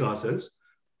can bring ourselves.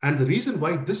 And the reason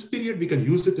why this period we can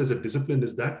use it as a discipline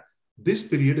is that this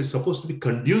period is supposed to be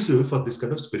conducive for this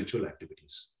kind of spiritual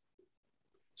activities.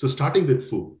 So starting with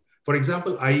food. For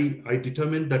example, I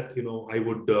determined that, I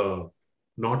would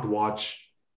not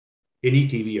watch any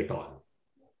TV at all,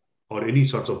 or any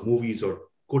sorts of movies or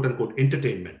quote unquote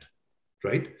entertainment,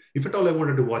 right? If at all I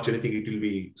wanted to watch anything, it will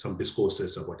be some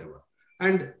discourses or whatever.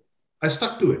 And I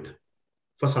stuck to it.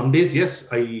 For some days, yes,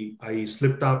 I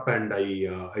slipped up and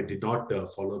I did not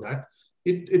follow that.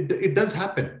 It does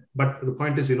happen. But the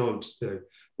point is,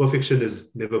 perfection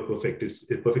is never perfect.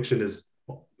 Perfection is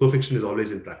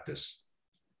always in practice.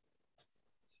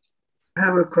 I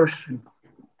have a question.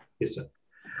 Yes, sir.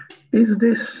 Is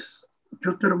this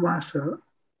Chaturmasa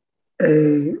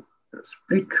a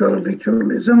spiritual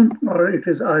ritualism or it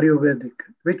is Ayurvedic?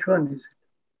 Which one is it?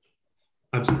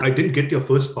 I didn't get your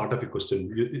first part of your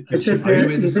question. Is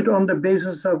it on the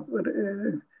basis of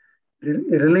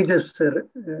religious,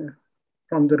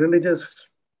 from the religious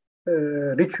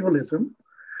ritualism?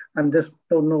 I just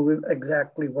don't know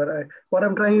exactly what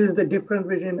I'm trying is the difference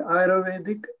between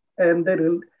Ayurvedic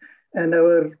and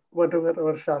whatever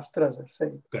our Shastras are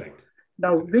saying. Correct.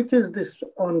 Now, which is this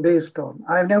based on?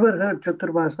 I've never heard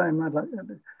Chaturmasa in my life.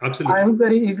 Absolutely. I'm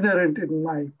very ignorant in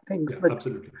my things, but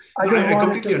absolutely. I just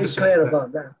wanted to be clear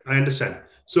about that. I understand.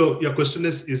 So your question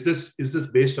is this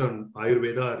based on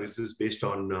Ayurveda, or is this based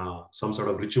on some sort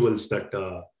of rituals that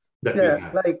we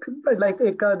have? like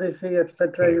Ekadashi,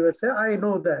 etc. You would say, I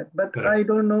know that, but correct. I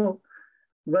don't know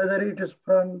whether it is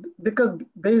because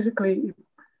basically,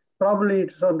 probably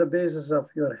it's on the basis of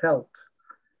your health.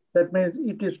 That means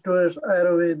it is towards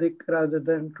Ayurvedic rather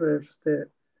than towards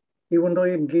even though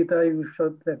in Gita you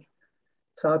showed that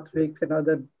Sattvic and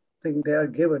other things they are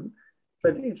given,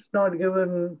 but it's not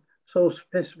given so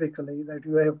specifically that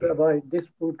you have to avoid this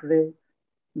food today,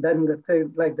 then the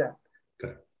thing like that.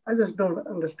 Correct. I just don't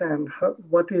understand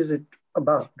what is it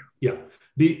about. Yeah,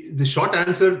 the short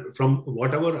answer from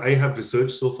whatever I have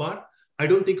researched so far, I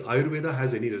don't think Ayurveda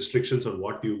has any restrictions on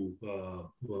what you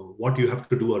have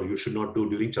to do or you should not do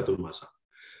during Chaturmasa.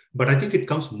 But I think it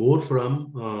comes more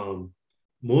from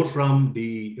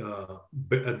the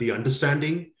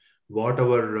understanding what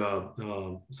our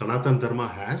Sanatana Dharma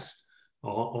has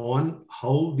on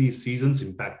how these seasons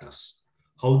impact us,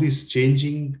 how this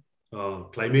changing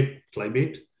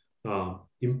climate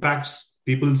impacts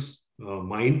people's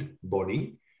mind,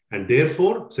 body, and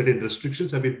therefore certain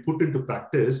restrictions have been put into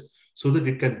practice so that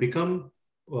it can become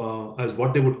as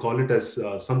what they would call it as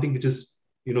something which is,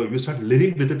 you start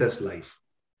living with it as life.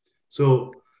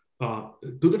 So to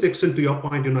that extent, to your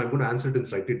point, I'm going to answer it in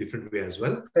slightly different way as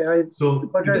well.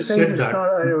 So it is said that,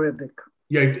 not Ayurvedic.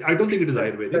 Yeah, I don't think it is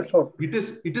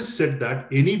Ayurvedic. It is said that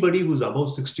anybody who's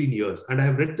above 16 years, and I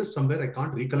have read this somewhere, I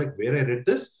can't recollect where I read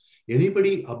this,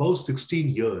 anybody above 16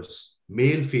 years,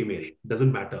 male, female,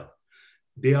 doesn't matter.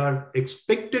 They are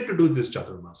expected to do this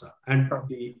Chaturmasa. And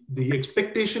the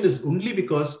expectation is only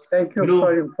because, thank you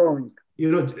for informing.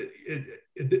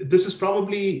 This is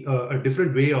probably a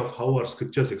different way of how our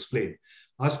scriptures explain.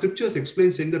 Our scriptures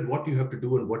explain saying that what you have to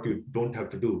do and what you don't have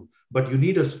to do, but you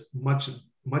need a much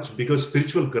bigger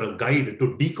spiritual guide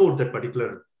to decode that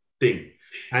particular thing.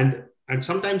 And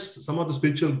sometimes some of the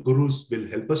spiritual gurus will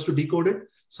help us to decode it.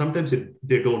 Sometimes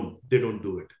they don't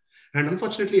do it. And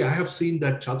unfortunately, I have seen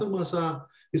that Chaturmasa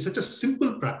is such a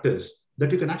simple practice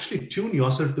that you can actually tune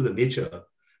yourself to the nature.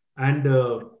 And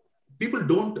people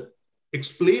don't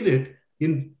explain it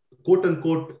in quote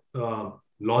unquote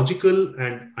logical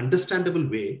and understandable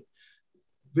way.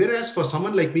 Whereas for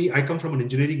someone like me, I come from an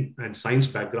engineering and science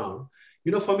background.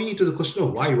 For me, it is a question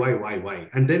of why.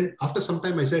 And then after some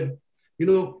time I said,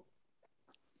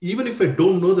 even if I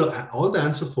don't know all the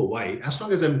answer for why, as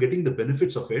long as I'm getting the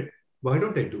benefits of it, why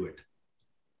don't I do it?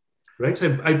 Right?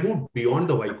 So I moved beyond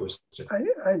the why question.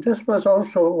 I just was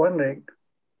also wondering,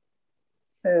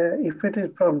 If it is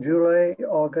from July,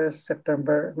 August,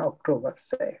 September, and October,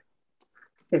 say.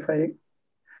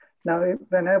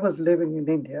 When I was living in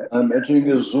India. I'm entering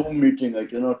a Zoom meeting. I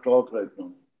cannot talk right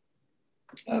now.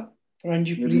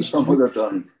 Ranji, please. Some other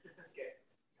time.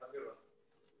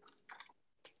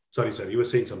 Sorry, sir. You were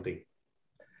saying something.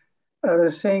 I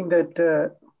was saying that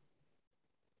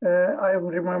I'm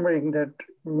remembering that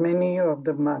many of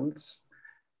the months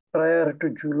prior to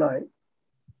July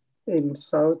in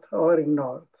South or in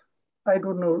North, I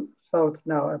don't know South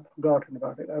now, I've forgotten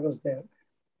about it. I was there.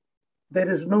 There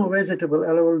is no vegetable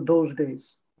allowable those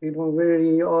days.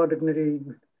 Very ordinary.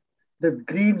 The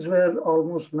greens were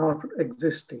almost not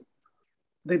existing.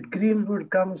 The greens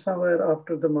would come somewhere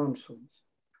after the monsoons.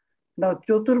 Now,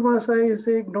 Chaturmasa is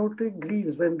saying don't take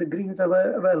greens when the greens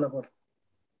are available.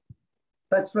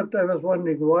 That's what I was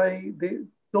wondering, why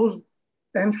those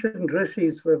ancient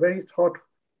rishis were very thoughtful.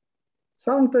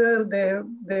 Somewhere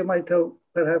they might have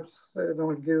perhaps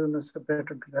given us a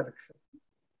better direction.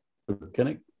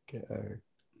 Can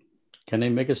I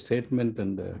make a statement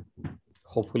and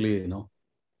hopefully,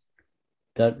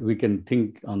 that we can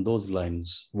think on those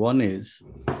lines. One is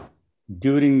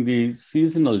during the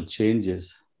seasonal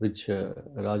changes, which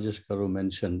Rajesh Karu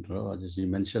mentioned, Rajeshji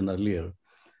mentioned earlier,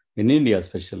 in India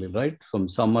especially, right? From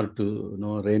summer to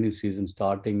rainy season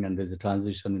starting, and there's a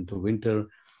transition into winter.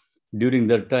 During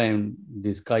that time,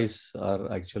 the skies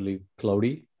are actually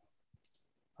cloudy,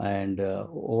 and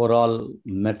overall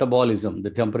metabolism, the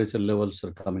temperature levels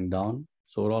are coming down.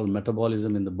 So overall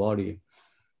metabolism in the body,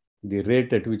 the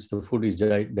rate at which the food is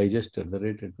digested, the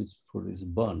rate at which food is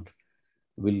burnt,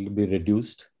 will be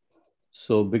reduced.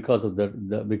 So because of that,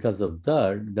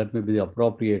 that may be the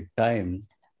appropriate time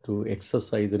to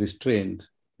exercise restraint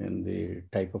in the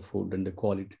type of food and the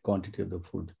quantity of the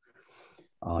food.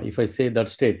 If I say that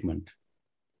statement,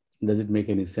 does it make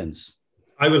any sense?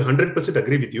 I will 100%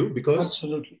 agree with you because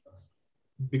absolutely,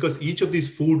 because each of these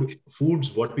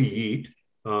foods what we eat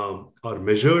are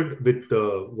measured with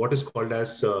what is called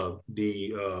as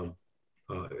they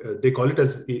call it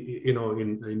as in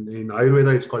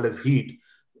Ayurveda it's called as heat,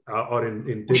 or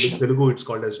in Telugu it's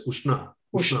called as Ushna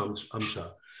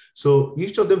Amsha. So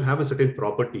each of them have a certain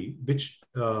property which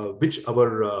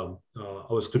our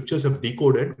scriptures have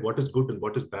decoded what is good and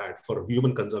what is bad for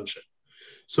human consumption.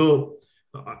 So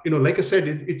like I said,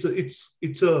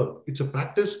 it's a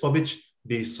practice for which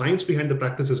the science behind the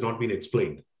practice has not been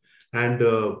explained. And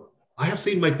I have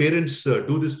seen my parents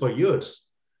do this for years,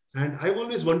 and I've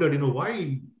always wondered,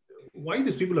 why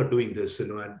these people are doing this,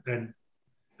 and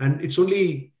it's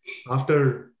only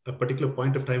after a particular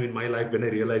point of time in my life when I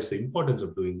realized the importance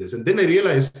of doing this. And then I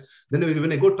realized,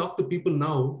 when I go talk to people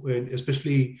now,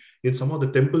 especially in some of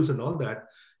the temples and all that,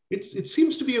 it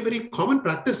seems to be a very common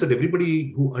practice that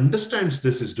everybody who understands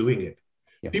this is doing it.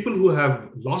 Yeah. People who have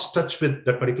lost touch with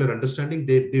that particular understanding,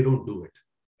 they don't do it.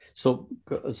 So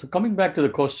coming back to the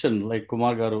question, like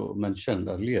Kumar Garu mentioned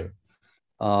earlier,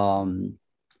 how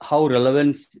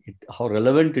relevant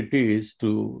it is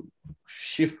to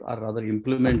shift or rather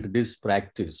implement this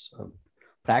practice,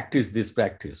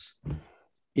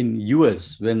 in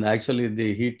US, when actually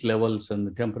the heat levels and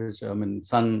the temperature,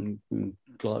 sun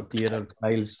clearer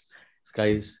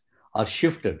skies are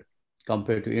shifted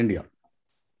compared to India.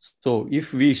 So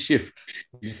if we shift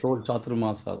before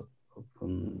Chaturmasa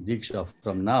from Diksha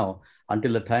from now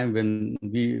until the time when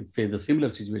we face a similar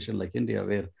situation like India,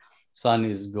 where sun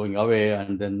is going away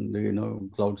and then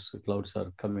clouds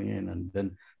are coming in and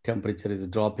then temperature is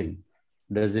dropping,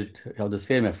 does it have the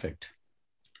same effect,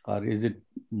 or is it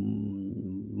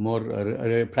more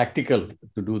practical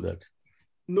to do that?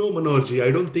 No, Manorji, I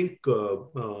don't think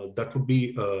that would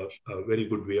be a very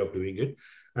good way of doing it.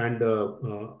 And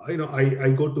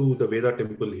I go to the Veda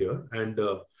temple here, and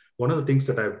one of the things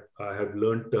that I have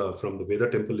learned from the Veda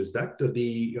temple is that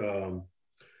the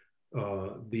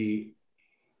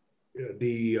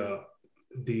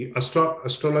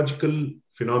astrological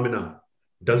phenomena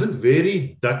doesn't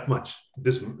vary that much.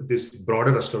 This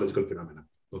broader astrological phenomena,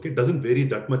 doesn't vary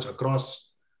that much across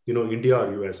India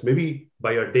or US. Maybe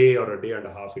by a day or a day and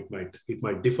a half, it might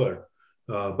differ.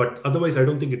 But otherwise, I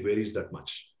don't think it varies that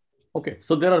much. Okay,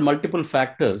 so there are multiple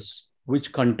factors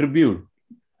which contribute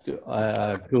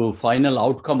to final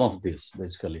outcome of this,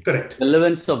 basically. Correct.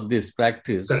 Relevance of this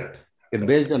practice. Correct. It's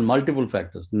based on multiple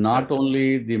factors, not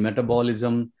only the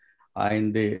metabolism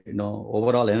and the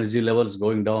overall energy levels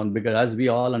going down, because as we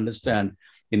all understand,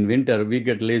 in winter we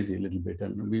get lazy a little bit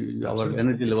and our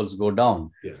energy levels go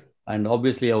down. Yeah. And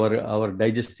obviously our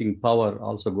digesting power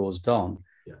also goes down.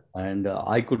 Yeah. And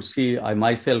I could see, I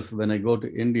myself, when I go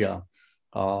to India,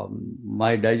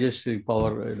 my digestive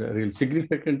power really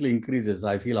significantly increases.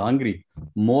 I feel hungry,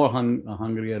 more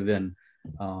hungrier than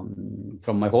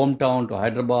from my hometown to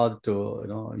Hyderabad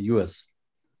to US.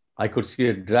 I could see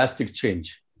a drastic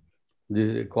change.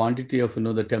 The quantity of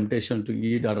the temptation to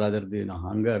eat, or rather the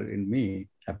hunger in me,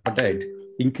 appetite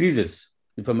increases.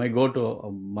 If I may go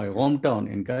to my hometown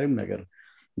in Karimnagar,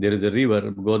 there is a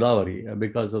river, Godavari.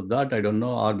 Because of that, I don't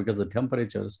know, or because of the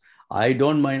temperatures, I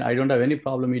don't mind. I don't have any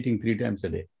problem eating 3 times a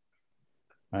day.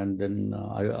 And then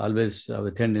I always have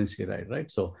a tendency, right?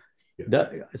 So,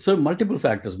 so multiple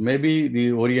factors. Maybe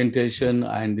the orientation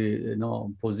and the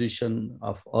position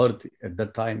of Earth at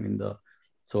that time in the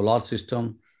solar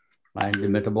system, and the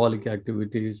metabolic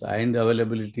activities, and the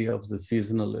availability of the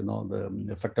seasonal, the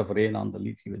effect of rain on the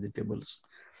leafy vegetables,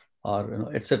 or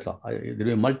etc. There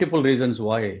are multiple reasons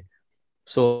why.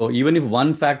 So even if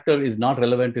one factor is not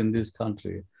relevant in this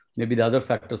country, maybe the other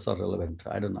factors are relevant.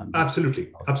 I don't know.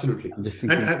 Absolutely.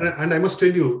 And I must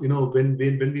tell you, when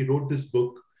we wrote this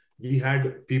book, we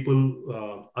had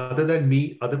people other than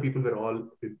me. Other people were all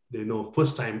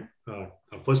first time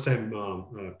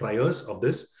triers of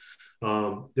this.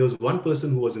 There was one person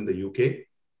who was in the UK,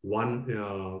 one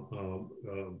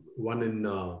in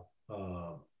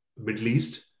Middle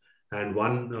East, and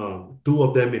two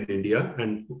of them in India,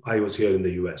 and I was here in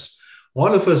the US.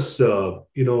 All of us,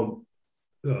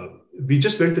 we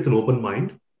just went with an open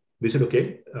mind. We said,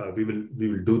 okay, we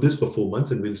will do this for 4 months,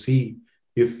 and we'll see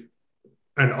if.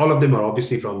 And all of them are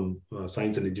obviously from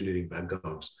science and engineering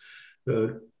backgrounds.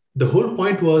 The whole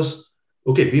point was,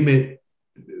 okay, we may.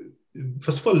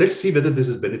 First of all, let's see whether this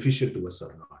is beneficial to us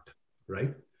or not,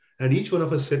 right? And each one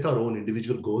of us set our own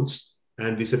individual goals,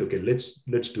 and we said, okay,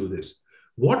 let's do this.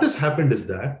 What has happened is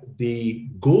that the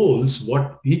goals,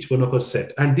 what each one of us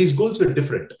set, and these goals were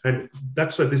different, and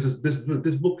that's why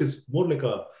this book is more like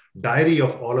a diary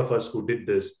of all of us who did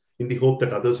this in the hope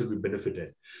that others will be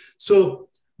benefited. So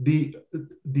the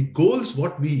goals,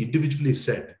 what we individually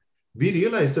set, we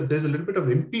realized that there's a little bit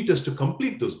of impetus to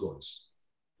complete those goals.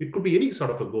 It could be any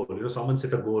sort of a goal. Someone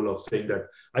set a goal of saying that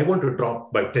I want to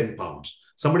drop by 10 pounds.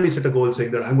 Somebody set a goal saying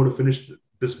that I'm going to finish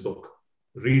this book,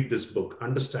 read this book,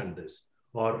 understand this,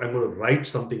 or I'm going to write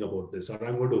something about this, or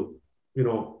I'm going to,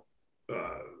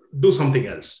 do something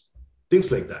else,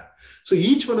 things like that. So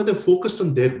each one of them focused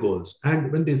on their goals.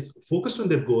 And when they focused on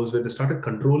their goals, when they started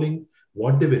controlling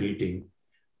what they were eating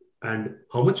and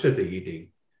how much were they eating,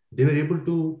 they were able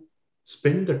to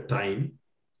spend the time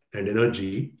and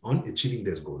energy on achieving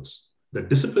their goals. The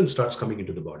discipline starts coming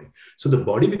into the body. So the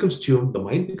body becomes tuned, the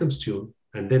mind becomes tuned,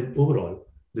 and then overall,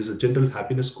 there's a general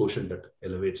happiness quotient that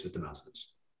elevates within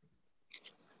ourselves.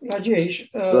 Rajesh,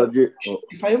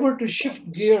 if I were to shift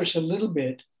gears a little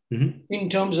bit in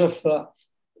terms of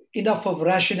enough of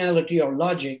rationality or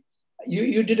logic,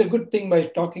 you did a good thing by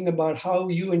talking about how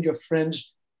you and your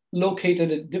friends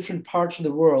located in different parts of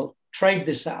the world tried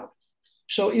this out.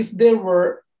 So if there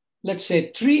were, let's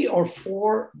say, 3 or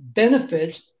 4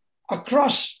 benefits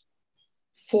across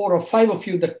 4 or 5 of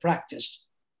you that practiced,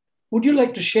 would you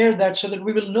like to share that so that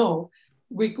we will know?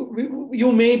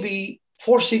 You may be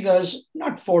forcing us,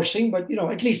 not forcing, but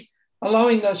at least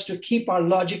allowing us to keep our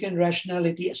logic and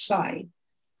rationality aside.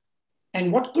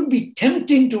 And what could be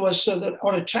tempting to us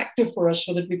or attractive for us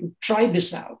so that we could try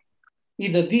this out?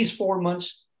 Either these 4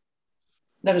 months,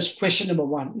 that is question number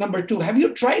 1. Number 2, have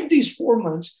you tried these 4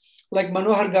 months, like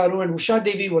Manohar Garu and Usha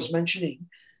Devi was mentioning,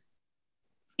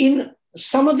 in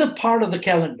some other part of the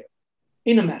calendar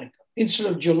in America, instead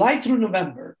of July through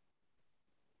November?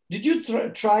 Did you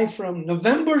try from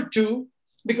November to,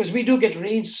 because we do get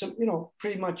rains,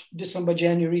 pretty much December,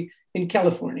 January in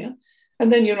California,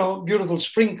 and then, beautiful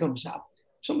spring comes up.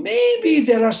 So maybe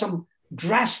there are some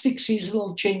drastic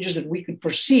seasonal changes that we could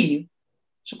perceive.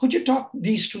 So could you talk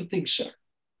these 2 things, sir?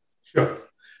 Sure.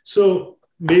 So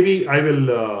maybe I'll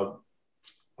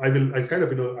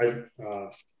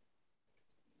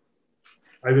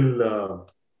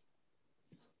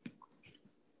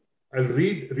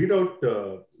read out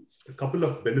a couple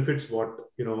of benefits what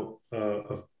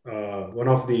one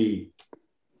of the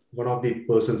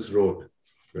persons wrote,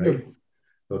 right?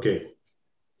 Okay.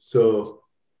 So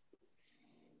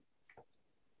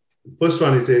first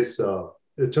one, it says,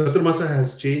 Chaturmasa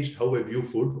has changed how I view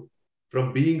food.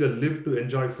 From being a live to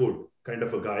enjoy food kind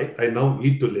of a guy, I now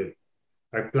eat to live.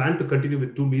 I plan to continue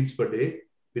with 2 meals per day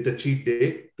with a cheat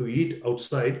day to eat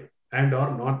outside and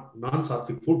or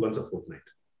non-sattvic food once a fortnight.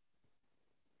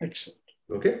 Excellent.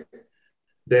 Okay.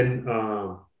 Then,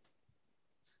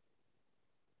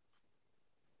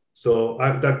 so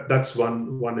that's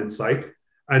one insight.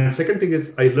 And second thing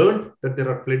is, I learned that there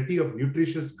are plenty of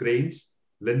nutritious grains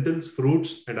lentils,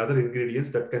 fruits, and other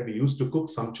ingredients that can be used to cook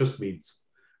sumptuous meals.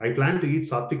 I plan to eat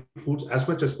sattvic foods as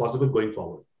much as possible going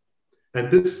forward. And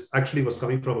this actually was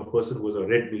coming from a person who was a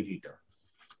red meat eater.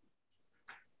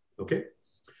 Okay.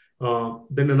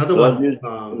 Then another one.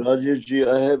 Rajesh ji,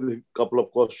 I have a couple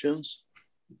of questions.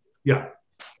 Yeah.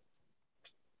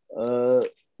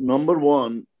 Number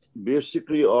one,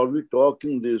 basically, are we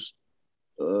talking this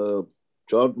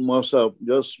Chaturmasa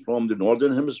just from the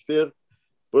Northern Hemisphere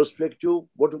perspective?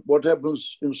 What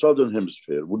happens in Southern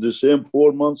Hemisphere? Would the same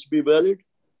 4 months be valid?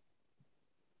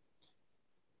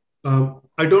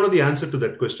 I don't know the answer to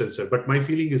that question, sir, but my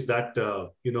feeling is that,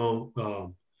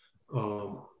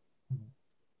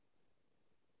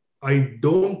 I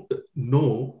don't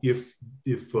know if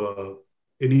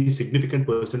any significant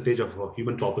percentage of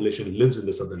human population lives in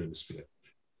the Southern Hemisphere.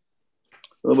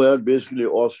 Well, basically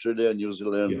Australia, New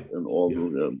Zealand, and all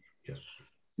those.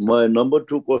 My number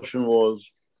two question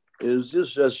was, is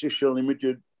this restriction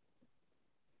limited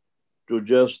to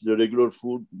just the regular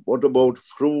food? What about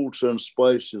fruits and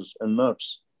spices and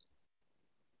nuts?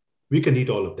 We can eat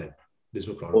all of them. There's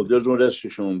no problem. Oh, there's no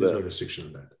restriction on that. There's no restriction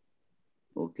on that.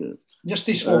 Okay. Just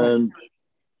these four. And,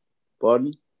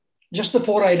 pardon? Just the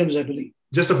 4 items, I believe.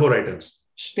 Just the 4 items.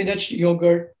 Spinach,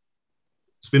 yogurt.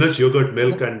 Spinach, yogurt,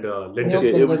 milk, and lentils.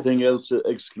 Okay, everything else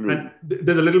excluded. And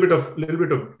there's a little bit of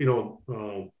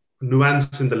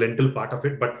nuance in the lentil part of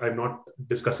it, but I'm not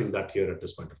discussing that here at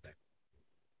this point of time.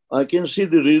 I can see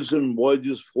the reason why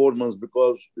these 4 months,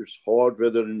 because it's hot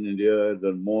weather in India,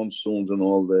 the monsoons and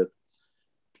all that.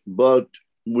 But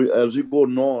as you go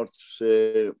north,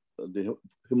 say the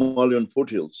Himalayan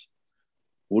foothills,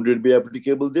 would it be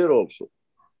applicable there also?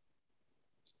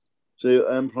 Say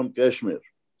I'm from Kashmir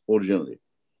originally.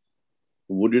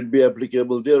 Would it be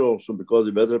applicable there also, because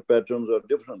the weather patterns are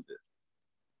different there?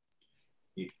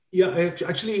 Yeah,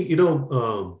 actually,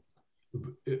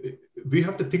 we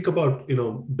have to think about,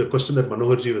 the question that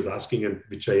Manoharji was asking and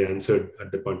which I answered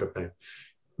at the point of time.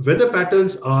 Weather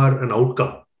patterns are an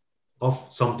outcome of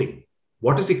something.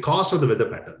 What is the cause of the weather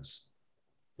patterns?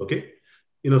 Okay.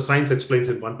 Science explains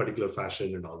in one particular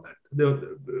fashion and all that.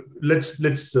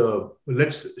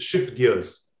 Let's shift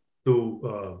gears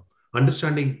to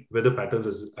understanding weather patterns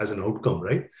as an outcome,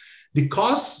 right? The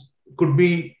cause could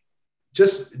be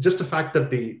just the fact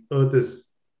that the Earth is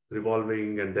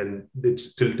revolving and then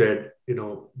it's tilted.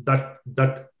 That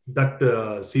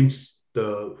seems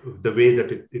the way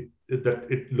that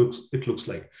it looks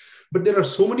like. But there are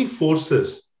so many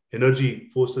forces, energy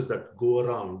forces that go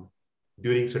around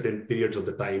during certain periods of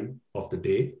the time, of the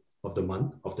day, of the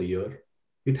month, of the year.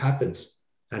 It happens.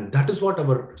 And that is what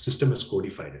our system has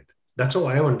codified it. That's how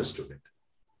I have understood it.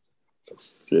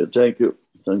 Okay, thank you.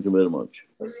 Thank you very much.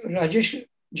 Rajesh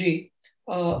ji,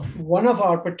 one of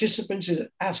our participants is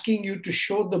asking you to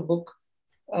show the book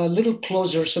a little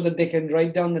closer so that they can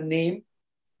write down the name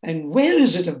and where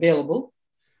is it available?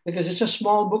 Because it's a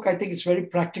small book. I think it's very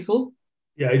practical.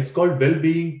 Yeah, it's called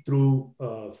Well-Being Through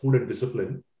Food and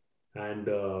Discipline. And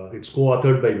it's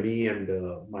co-authored by me and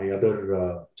my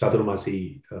other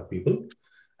Chaturmasi people.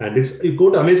 And you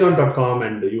go to Amazon.com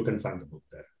and you can find the book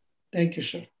there. Thank you,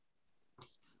 sir.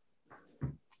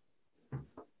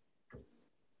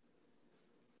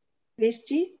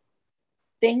 Reshji,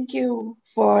 thank you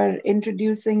for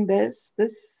introducing this.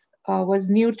 This was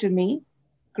new to me.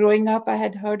 Growing up, I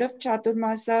had heard of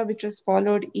Chaturmasa, which was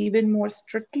followed even more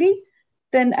strictly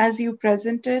than as you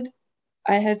presented.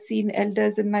 I have seen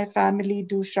elders in my family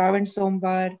do Shravan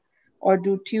Sombar or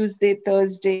do Tuesday,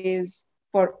 Thursdays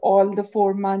for all the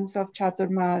 4 months of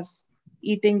Chaturmas,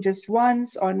 eating just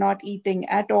once or not eating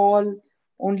at all,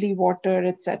 only water,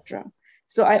 etc.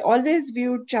 So I always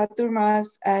viewed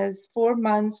Chaturmas as 4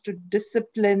 months to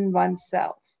discipline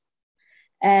oneself.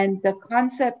 And the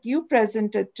concept you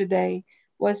presented today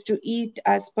was to eat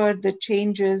as per the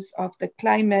changes of the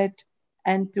climate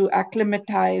and to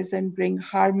acclimatize and bring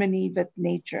harmony with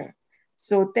nature.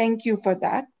 So thank you for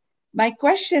that. My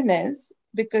question is,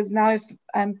 because now if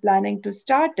I'm planning to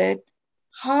start it,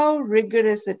 how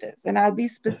rigorous it is. And I'll be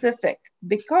specific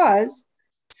because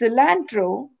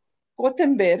cilantro,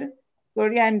 kothambir,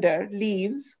 coriander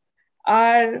leaves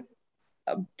are,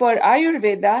 per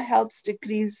Ayurveda, helps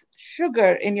decrease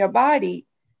sugar in your body.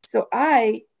 So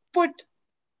I put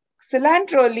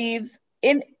cilantro leaves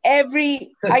in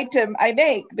every item I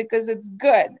make because it's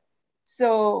good.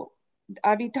 So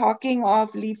are we talking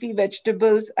of leafy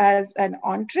vegetables as an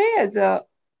entree, as a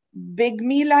big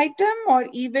meal item, or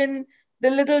even the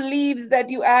little leaves that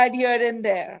you add here and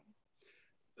there?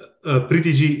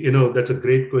 Preeti ji, that's a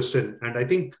great question. And I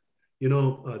think, there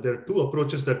are 2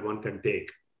 approaches that one can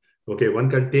take. Okay, one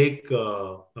can take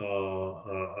a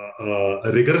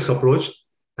rigorous approach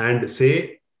and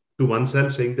say to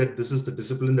oneself, saying that this is the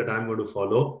discipline that I'm going to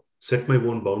follow, set my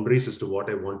own boundaries as to what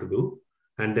I want to do,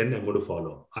 and then I'm going to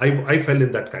follow. I fell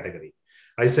in that category.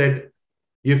 I said,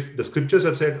 if the scriptures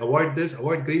have said, avoid this,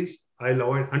 avoid greens, I'll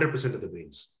avoid 100% of the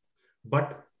greens.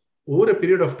 But over a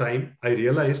period of time, I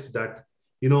realized that,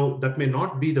 that may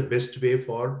not be the best way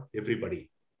for everybody.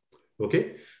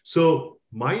 Okay. So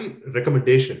my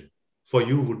recommendation for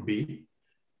you would be,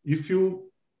 if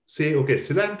you say, okay,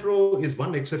 cilantro is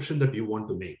one exception that you want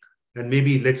to make, and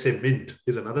maybe let's say mint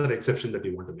is another exception that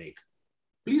you want to make,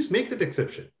 please make that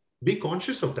exception. Be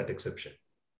conscious of that exception,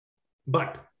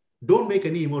 but don't make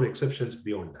any more exceptions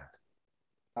beyond that.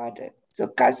 Got it. So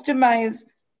customize,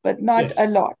 but not a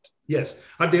lot. Yes.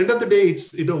 At the end of the day,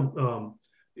 it's,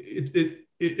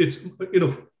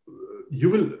 you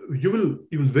will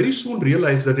very soon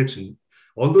realize that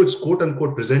although it's quote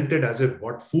unquote presented as if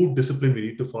what food discipline we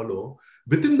need to follow,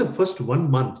 within the first 1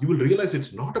 month, you will realize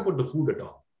it's not about the food at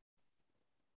all.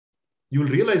 You will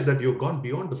realize that you've gone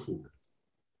beyond the food.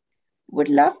 Would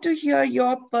love to hear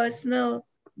your personal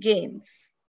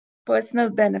gains, personal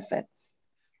benefits.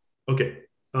 Okay.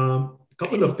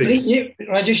 Couple of things.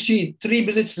 Rajeshji, 3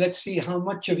 minutes. Let's see how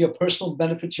much of your personal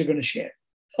benefits you're going to share.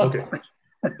 Okay.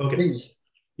 Please.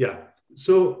 Yeah.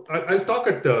 So I'll talk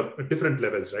at different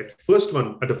levels, right? First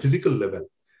one, at a physical level.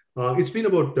 It's been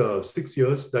about 6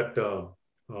 years that,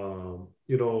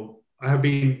 I have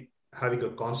been having a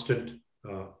constant,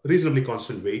 reasonably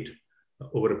constant weight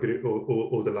over a period,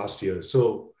 over the last year.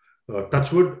 So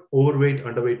touch wood, overweight,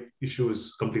 underweight issue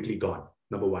is completely gone.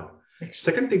 Number one.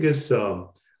 Second thing is,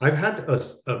 I've had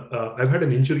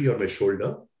an injury on my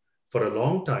shoulder for a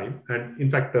long time. And in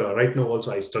fact, right now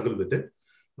also I struggle with it.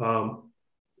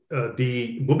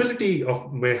 The mobility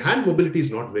of my hand mobility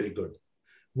is not very good.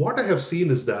 What I have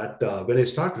seen is that when I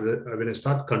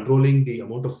start controlling the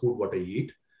amount of food what I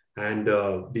eat and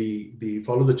the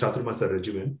follow the Chaturmasa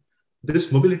regimen,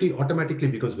 this mobility automatically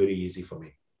becomes very easy for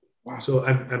me. Wow. So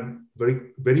I'm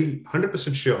very, very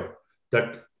 100% sure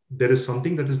that there is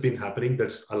something that has been happening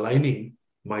that's aligning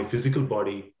my physical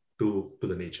body to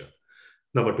the nature.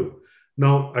 Number two,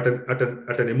 now at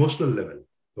an emotional level,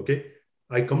 okay,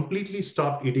 I completely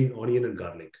stopped eating onion and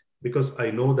garlic because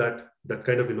I know that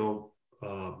kind of,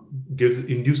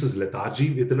 induces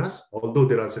lethargy within us, although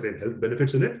there are certain health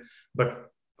benefits in it.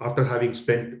 But after having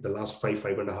spent the last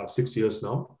 5.5, 6 years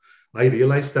now, I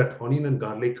realized that onion and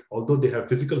garlic, although they have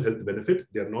physical health benefit,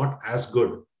 they're not as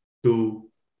good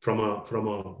from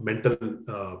a mental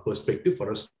perspective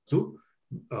for us to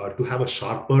have a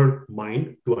sharper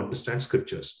mind to understand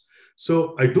scriptures.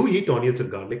 So I do eat onions and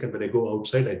garlic, and when I go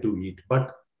outside, I do eat.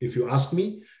 But if you ask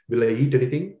me, will I eat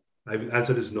anything? I will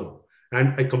answer is no.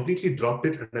 And I completely dropped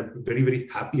it, and I'm very, very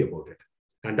happy about it.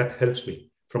 And that helps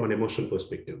me from an emotional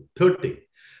perspective. Third thing,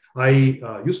 I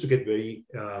used to get very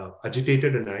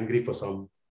agitated and angry for some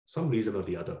reason or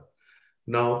the other.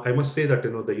 Now, I must say that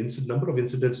the number of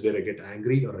incidents where I get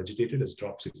angry or agitated has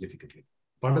dropped significantly.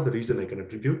 Part of the reason I can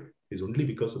attribute is only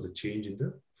because of the change in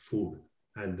the food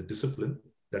and the discipline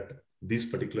that these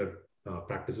particular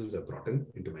practices have brought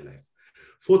into my life.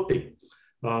 Fourth thing,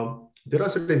 there are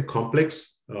certain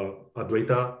complex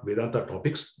Advaita Vedanta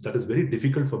topics that is very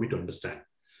difficult for me to understand.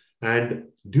 And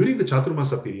during the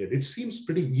Chaturmasa period, it seems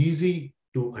pretty easy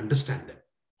to understand them.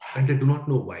 And I do not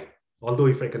know why. Although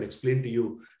if I can explain to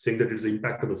you, saying that it's the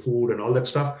impact of the food and all that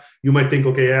stuff, you might think,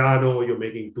 okay, yeah, no, you're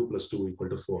making 2 + 2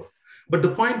 = 4. But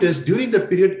the point is, during that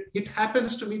period, it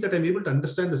happens to me that I'm able to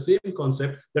understand the same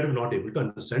concept that I'm not able to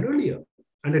understand earlier.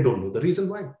 And I don't know the reason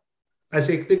why. I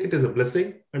say, take it as a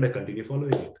blessing, and I continue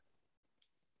following it.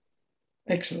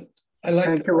 Excellent. I like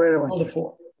Thank you very much. All the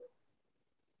 4.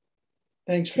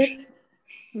 Thanks for sharing.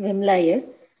 Vimla here.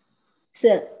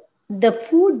 So the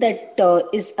food that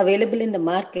is available in the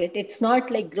market, it's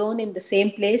not like grown in the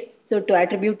same place. So to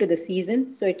attribute to the season,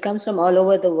 so it comes from all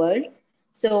over the world.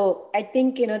 So I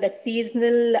think, that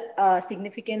seasonal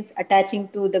significance attaching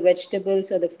to the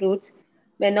vegetables or the fruits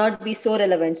may not be so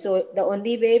relevant. So the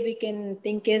only way we can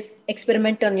think is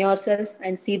experiment on yourself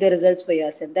and see the results for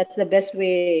yourself. That's the best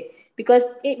way, because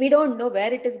we don't know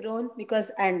where it is grown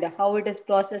and how it is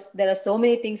processed. There are so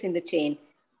many things in the chain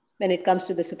when it comes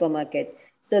to the supermarket.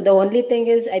 So the only thing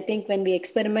is, I think when we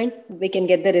experiment, we can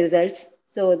get the results.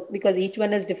 So because each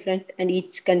one is different and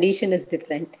each condition is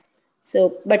different.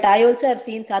 So, but I also have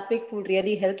seen Sattvic food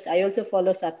really helps. I also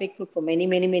follow Sattvic food for many,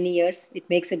 many, many years. It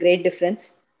makes a great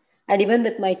difference. And even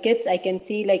with my kids, I can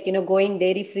see going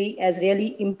dairy free has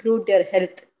really improved their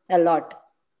health a lot.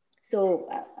 So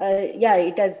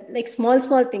it has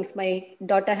small things. My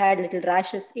daughter had little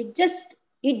rashes. It just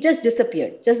it just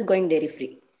disappeared, just going dairy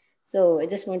free. So I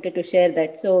just wanted to share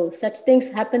that. So such things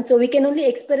happen. So we can only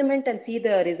experiment and see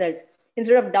the results.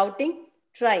 Instead of doubting,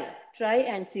 try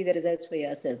and see the results for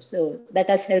yourself. So that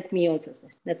has helped me also, sir.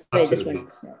 That's why Absolutely. I just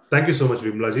wanted to share. Thank you so much,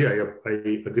 Vimlaji. I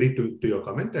agree to your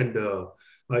comment. And,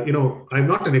 I'm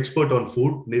not an expert on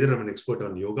food, neither am an expert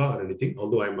on yoga or anything,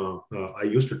 although I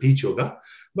used to teach yoga.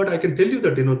 But I can tell you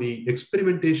that, the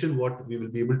experimentation, what we will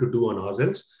be able to do on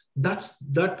ourselves,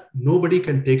 that nobody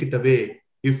can take it away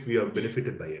if we are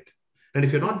benefited by it. And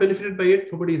if you're not benefited by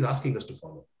it, nobody is asking us to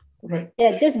follow. Right.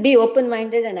 Yeah, just be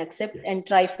open-minded and accept and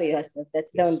try for yourself.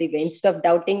 That's the only way. Instead of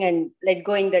doubting and let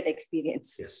going that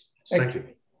experience. Yes. Thank you.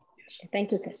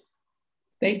 Thank you, sir.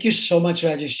 Thank you so much,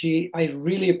 Rajesh. I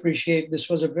really appreciate this.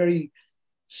 Was a very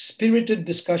spirited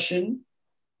discussion,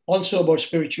 also about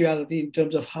spirituality in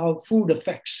terms of how food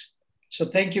affects. So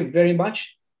thank you very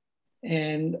much.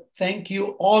 And thank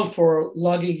you all for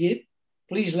logging in.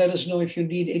 Please let us know if you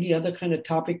need any other kind of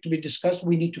topic to be discussed.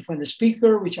 We need to find a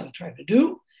speaker, which I'll try to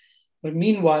do. But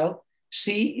meanwhile,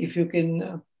 see if you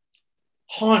can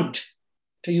haunt,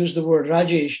 to use the word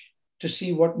Rajesh, to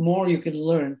see what more you can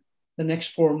learn the next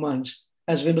 4 months.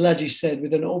 As Vimlaji said,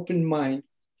 with an open mind,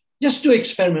 just to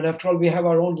experiment. After all, we have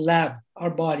our own lab,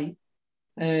 our body,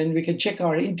 and we can check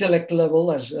our intellect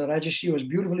level, as Rajesh was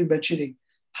beautifully mentioning,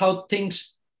 how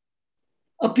things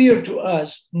appear to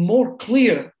us more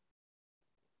clear,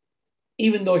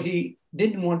 even though he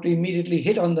didn't want to immediately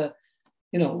hit on the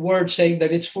word saying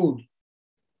that it's food.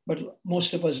 But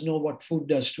most of us know what food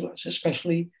does to us,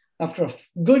 especially after a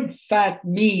good fat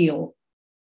meal.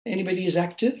 Anybody is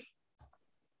active?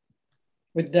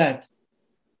 With that,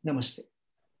 namaste.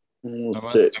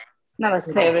 Namaste.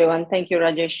 Namaste, everyone. Thank you,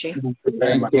 Rajesh. Thank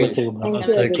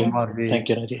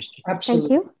you, Rajesh.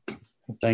 Absolutely. Thank you.